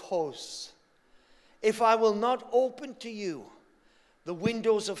Lord of hosts, if I will not open to you the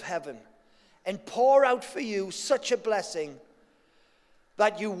windows of heaven and pour out for you such a blessing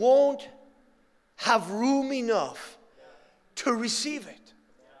that you won't have room enough to receive it.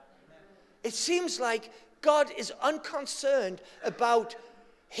 It seems like God is unconcerned about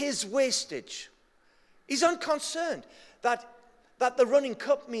his wastage. He's unconcerned that the running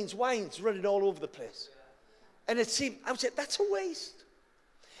cup means wine's running all over the place. And it seems, I would say, that's a waste.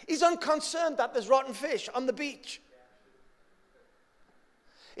 He's unconcerned that there's rotten fish on the beach.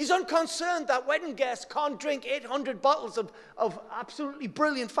 He's unconcerned that wedding guests can't drink 800 bottles of absolutely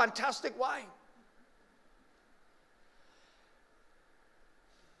brilliant, fantastic wine.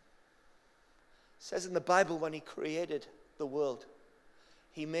 It says in the Bible, when he created the world,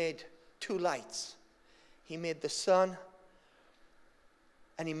 he made two lights. He made the sun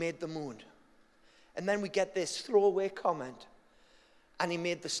and he made the moon. And then we get this throwaway comment, and he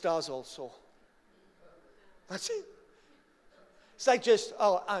made the stars also. That's it. It's like just,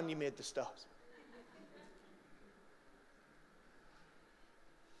 oh, and he made the stars.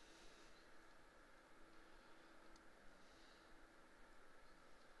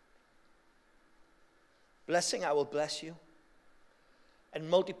 Blessing, I will bless you. And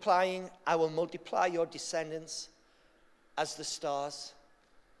multiplying, I will multiply your descendants as the stars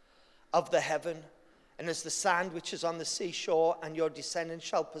of the heaven, and as the sand which is on the seashore, and your descendants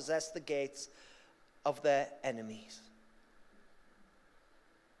shall possess the gates of their enemies.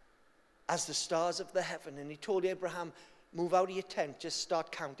 As the stars of the heaven. And he told Abraham, move out of your tent, just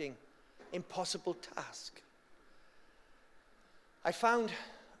start counting. Impossible task. I found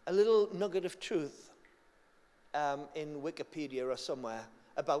a little nugget of truth in Wikipedia or somewhere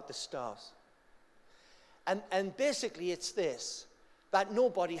about the stars. And basically it's this, that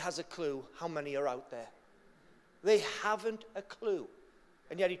nobody has a clue how many are out there. They haven't a clue.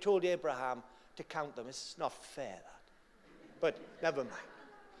 And yet he told Abraham to count them. It's not fair, that. But never mind.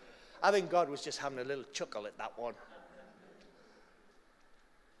 I think God was just having a little chuckle at that one.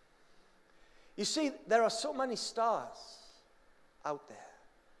 You see, there are so many stars out there.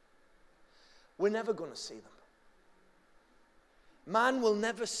 We're never going to see them. Man will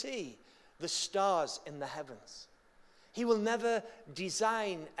never see the stars in the heavens. He will never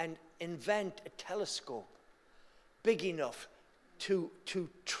design and invent a telescope big enough to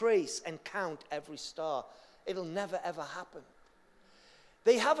trace and count every star. It'll never, ever happen.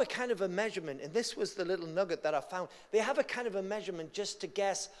 They have a kind of a measurement, and this was the little nugget that I found. They have a kind of a measurement just to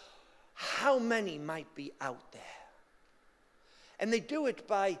guess how many might be out there. And they do it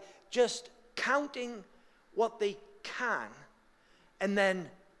by just counting what they can and then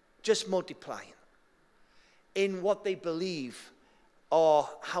just multiplying in what they believe are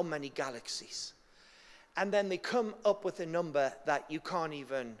how many galaxies. And then they come up with a number that you can't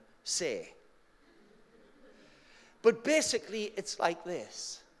even say. But basically, it's like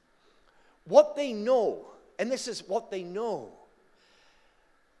this. What they know, and this is what they know,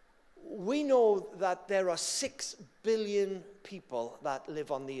 we know that there are 6 billion people that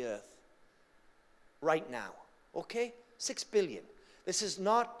live on the earth right now. Okay? 6 billion. This is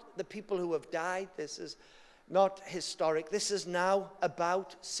not the people who have died. This is not historic. This is now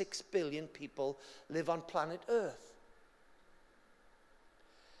about 6 billion people live on planet Earth.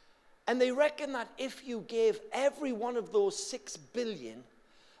 And they reckon that if you gave every one of those 6 billion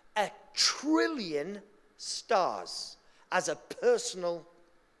 1 trillion stars as a personal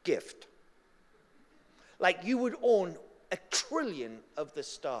gift, like you would own 1 trillion of the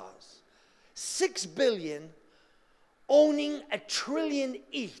stars, 6 billion owning 1 trillion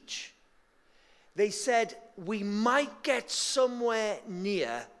each, they said we might get somewhere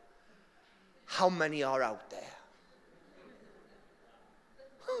near how many are out there.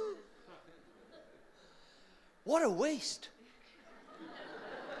 What a waste.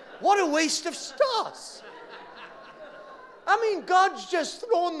 What a waste of stars. I mean, God's just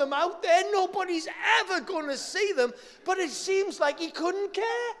thrown them out there. Nobody's ever going to see them, but it seems like he couldn't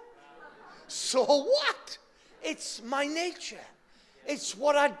care. So what? It's my nature. It's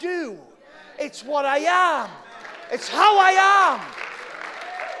what I do. It's what I am. It's how I am.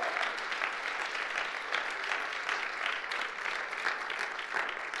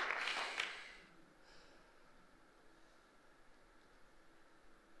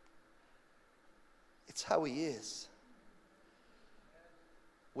 It's how he is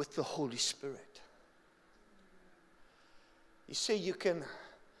with the Holy Spirit. You see, you can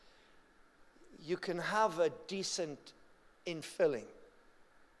have a decent infilling,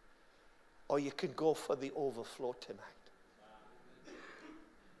 or you can go for the overflow tonight.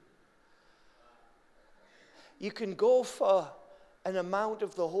 You can go for an amount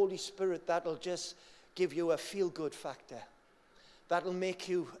of the Holy Spirit that'll just give you a feel-good factor. That'll make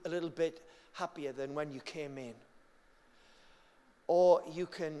you a little bit happier than when you came in. Or you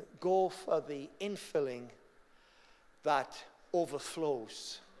can go for the infilling that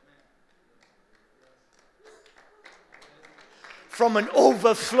overflows. From an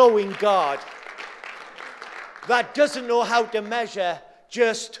overflowing God that doesn't know how to measure,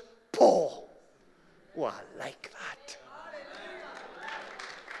 just pour. Oh, I like that.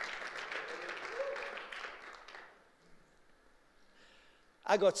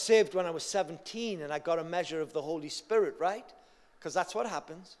 I got saved when I was 17 and I got a measure of the Holy Spirit, right? Because that's what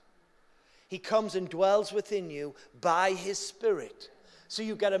happens. He comes and dwells within you by his Spirit. So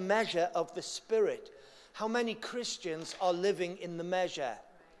you get a measure of the Spirit. How many Christians are living in the measure?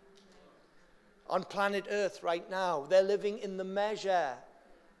 On planet Earth right now, they're living in the measure.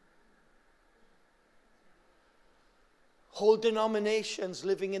 Whole denominations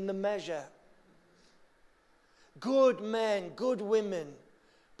living in the measure. Good men, good women,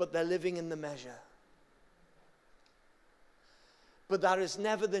 but they're living in the measure. But that is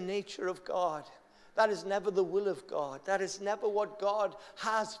never the nature of God. That is never the will of God. That is never what God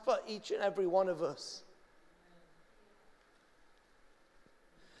has for each and every one of us.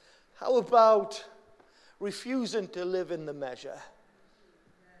 How about refusing to live in the measure?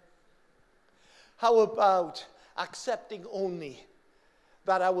 How about accepting only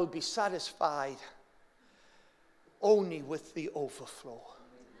that I will be satisfied only with the overflow,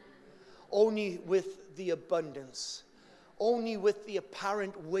 only with the abundance, only with the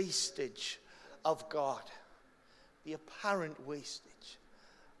apparent wastage of God, the apparent wastage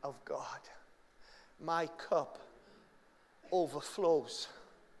of God. My cup overflows.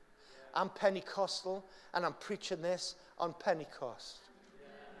 I'm Pentecostal and I'm preaching this on Pentecost.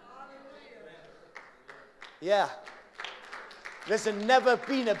 Yeah. There's never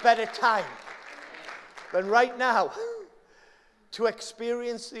been a better time than right now to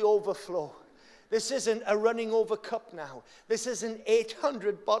experience the overflow. This isn't a running over cup now. This isn't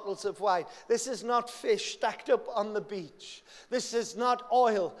 800 bottles of wine. This is not fish stacked up on the beach. This is not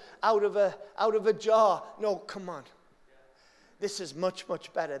oil out of a jar. No, come on. This is much,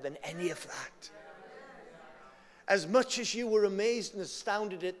 much better than any of that. As much as you were amazed and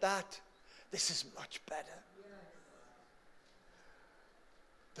astounded at that, this is much better.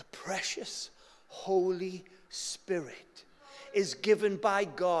 The precious Holy Spirit is given by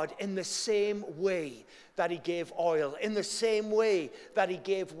God in the same way that he gave oil, in the same way that he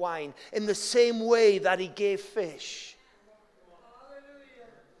gave wine, in the same way that he gave fish.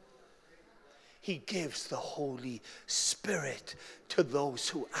 He gives the Holy Spirit to those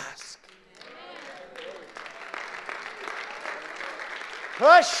who ask.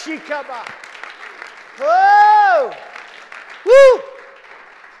 Hoshikaba. Oh! Woo!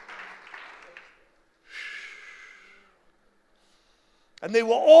 And they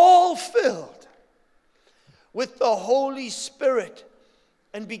were all filled with the Holy Spirit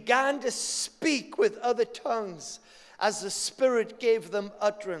and began to speak with other tongues as the Spirit gave them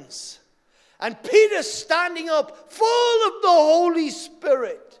utterance. And Peter, standing up, full of the Holy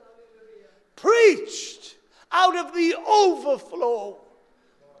Spirit, preached out of the overflow,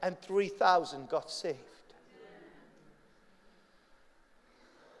 and 3,000 got saved.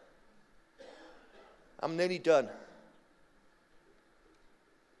 I'm nearly done.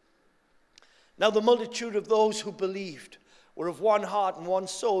 Now the multitude of those who believed were of one heart and one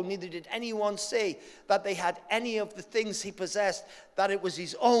soul. Neither did anyone say that they had any of the things he possessed, that it was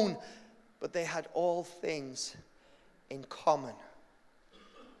his own, but they had all things in common.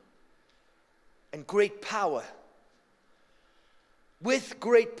 And great power, with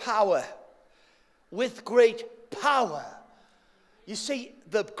great power, with great power. You see,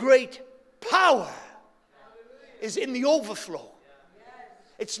 the great power is in the overflow.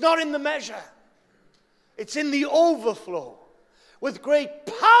 It's not in the measure. It's in the overflow. With great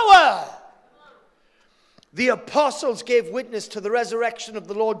power, the apostles gave witness to the resurrection of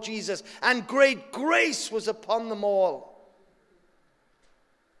the Lord Jesus, and great grace was upon them all.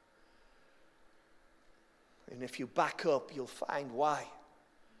 And if you back up, you'll find why.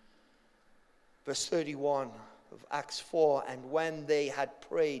 Verse 31 of Acts 4, and when they had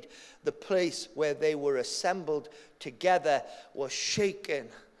prayed, the place where they were assembled together was shaken.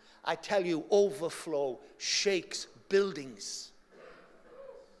 I tell you, overflow shakes buildings.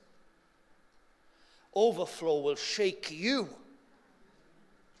 Overflow will shake you.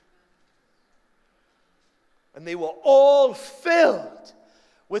 And they were all filled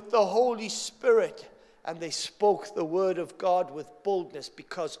with the Holy Spirit, and they spoke the word of God with boldness,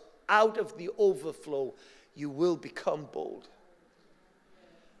 because out of the overflow you will become bold.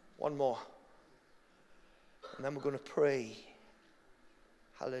 One more. And then we're going to pray.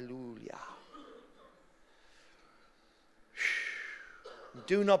 Hallelujah.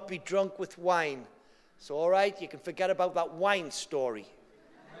 Do not be drunk with wine. So, all right, you can forget about that wine story.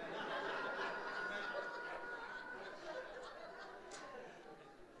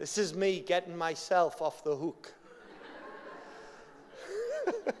 This is me getting myself off the hook.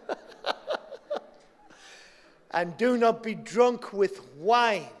 And do not be drunk with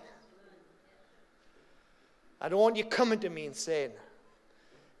wine. I don't want you coming to me and saying,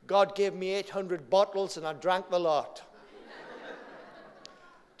 God gave me 800 bottles and I drank the lot.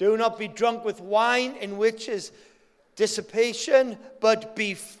 Do not be drunk with wine, in which is dissipation, but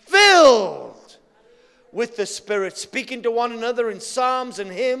be filled with the Spirit, speaking to one another in psalms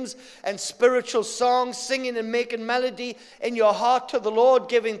and hymns and spiritual songs, singing and making melody in your heart to the Lord,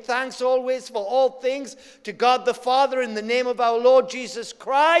 giving thanks always for all things to God the Father in the name of our Lord Jesus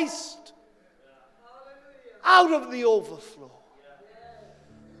Christ. Out of the overflow.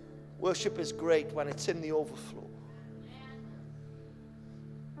 Worship is great when it's in the overflow.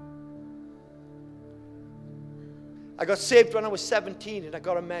 I got saved when I was 17 and I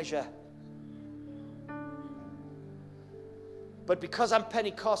got a measure. But because I'm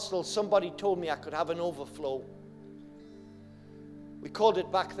Pentecostal, somebody told me I could have an overflow. We called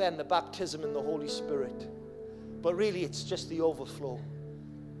it back then the baptism in the Holy Spirit. But really it's just the overflow.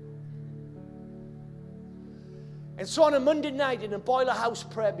 And so on a Monday night in a boiler house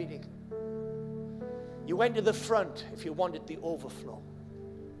prayer meeting, you went to the front if you wanted the overflow.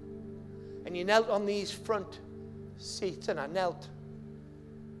 And you knelt on these front seats, and I knelt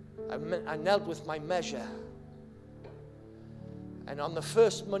with my measure. And on the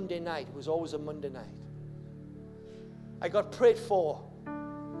first Monday night, it was always a Monday night, I got prayed for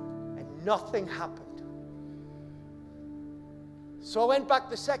and nothing happened. So I went back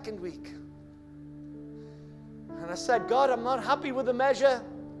the second week and I said, God, I'm not happy with the measure.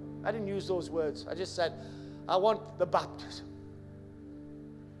 I didn't use those words. I just said, I want the baptism.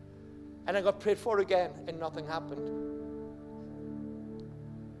 And I got prayed for again, and nothing happened.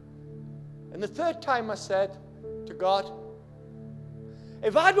 And the third time I said to God,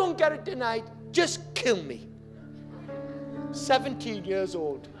 if I don't get it tonight, just kill me. 17 years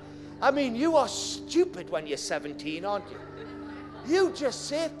old. I mean, you are stupid when you're 17, aren't you? You just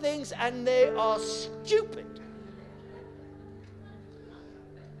say things and they are stupid.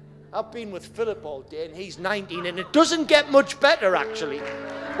 I've been with Philip all day and he's 19, and it doesn't get much better actually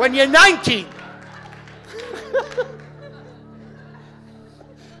when you're 19.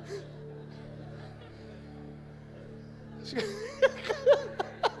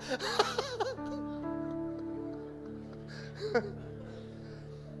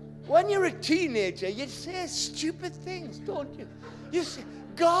 When you're a teenager, you say stupid things, don't you? You say,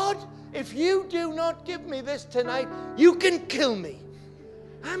 God, if you do not give me this tonight, you can kill me.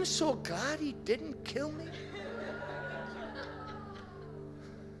 I'm so glad he didn't kill me.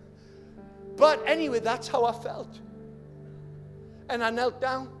 But anyway, that's how I felt. And I knelt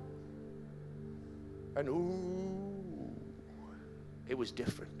down. And ooh, it was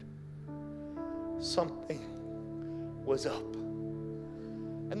different. Something was up.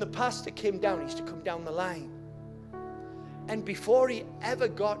 And the pastor came down. He used to come down the line. And before he ever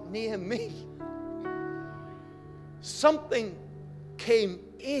got near me, something came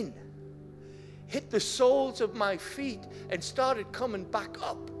in, hit the soles of my feet, and started coming back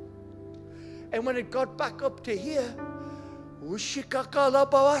up. And when it got back up to here,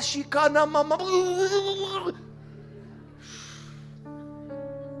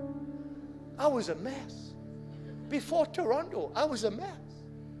 I was a mess. Before Toronto, I was a mess.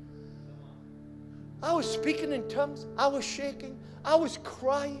 I was speaking in tongues. I was shaking. I was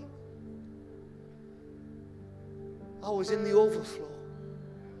crying. I was in the overflow.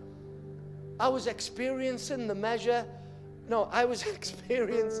 I was experiencing the measure. No, I was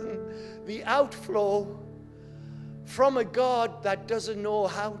experiencing the outflow from a God that doesn't know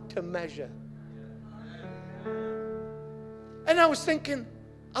how to measure. And I was thinking,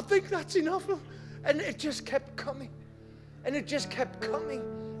 I think that's enough. And it just kept coming. And it just kept coming.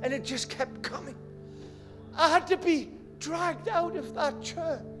 And it just kept coming. I had to be dragged out of that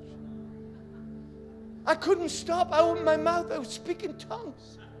church. I couldn't stop. I opened my mouth. I was speaking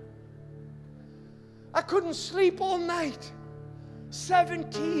tongues. I couldn't sleep all night.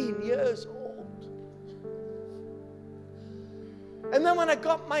 17 years old. And then when I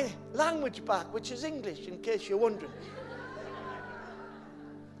got my language back, which is English, in case you're wondering,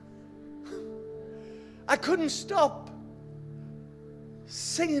 I couldn't stop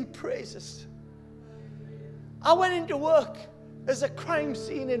singing praises. I went into work as a crime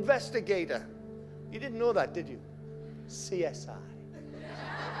scene investigator. You didn't know that, did you? CSI.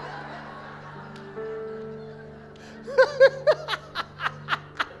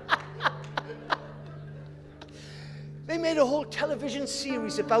 They made a whole television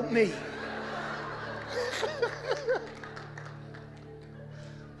series about me.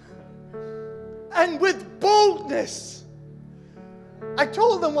 And with boldness, I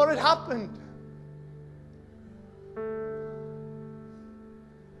told them what had happened.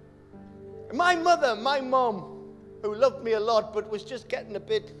 My mother, my mom, who loved me a lot but was just getting a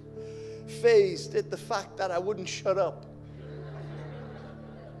bit phased at the fact that I wouldn't shut up.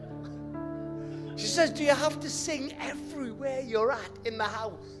 She says, do you have to sing everywhere you're at in the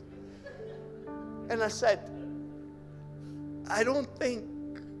house? And I said, I don't think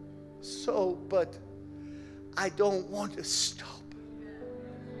so, but I don't want to stop.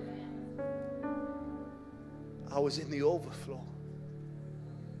 I was in the overflow.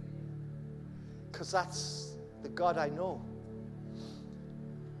 Because that's the God I know.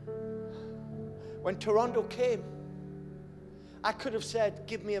 When Toronto came, I could have said,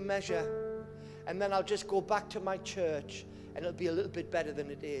 give me a measure, and then I'll just go back to my church, and it'll be a little bit better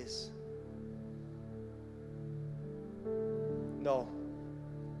than it is. No.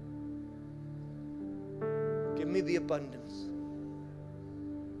 Give me the abundance.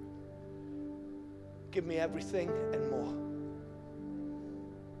 Give me everything and more.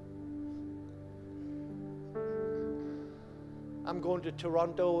 I'm going to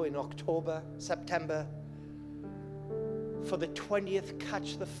Toronto in September, for the 20th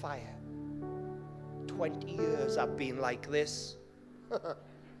Catch the Fire. 20 years I've been like this.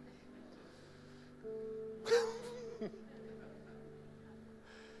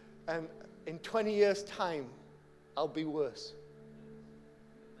 And in 20 years' time, I'll be worse.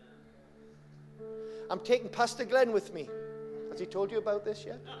 I'm taking Pastor Glenn with me. Has he told you about this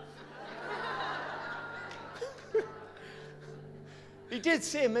yet? He did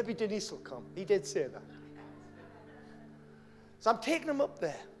say maybe Denise will come. He did say that. So I'm taking him up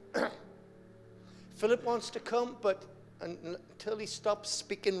there. Philip wants to come, but until he stops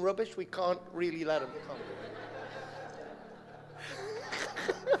speaking rubbish, we can't really let him come.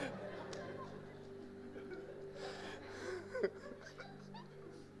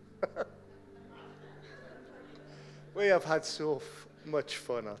 We have had so much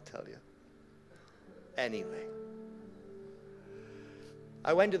fun, I'll tell you. Anyway,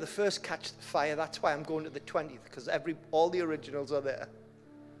 I went to the first Catch the Fire. That's why I'm going to the 20th, because all the originals are there.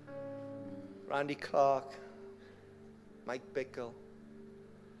 Randy Clark, Mike Bickle,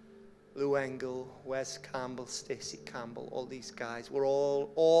 Lou Engle, Wes Campbell, Stacey Campbell, all these guys. We're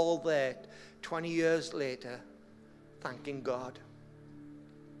all there 20 years later, thanking God.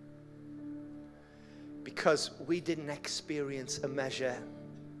 Because we didn't experience a measure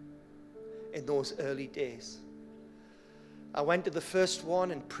in those early days. I went to the first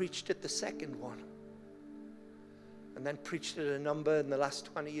one and preached at the second one. And then preached at a number in the last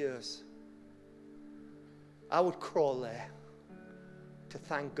 20 years. I would crawl there to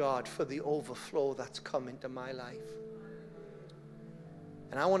thank God for the overflow that's come into my life.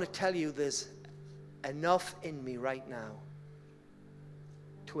 And I want to tell you, there's enough in me right now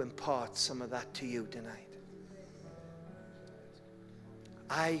to impart some of that to you tonight.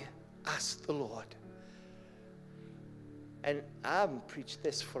 I asked the Lord, and I haven't preached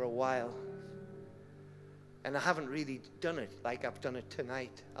this for a while, and I haven't really done it like I've done it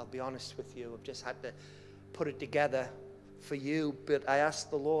tonight. I'll be honest with you. I've just had to put it together for you. But I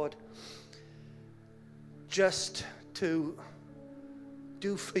asked the Lord just to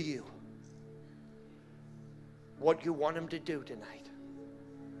do for you what you want him to do tonight.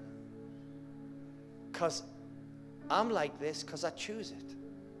 Because I'm like this because I choose it.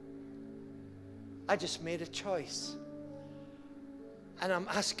 I just made a choice. And I'm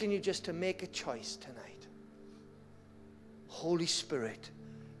asking you just to make a choice tonight. Holy Spirit,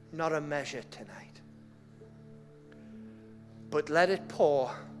 not a measure tonight. But let it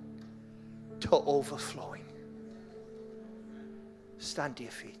pour to overflowing. Stand to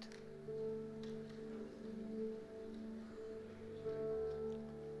your feet.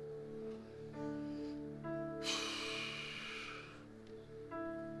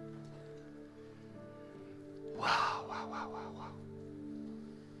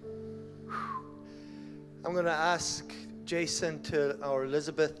 I'm going to ask Jason or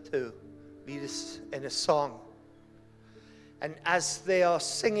Elizabeth to lead us in a song. And as they are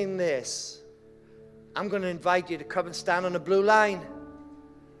singing this, I'm going to invite you to come and stand on the blue line.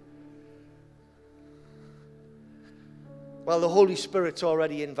 Well, the Holy Spirit's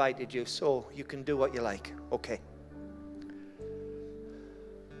already invited you, so you can do what you like. Okay.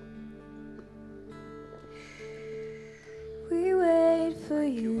 for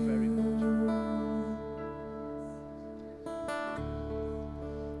you.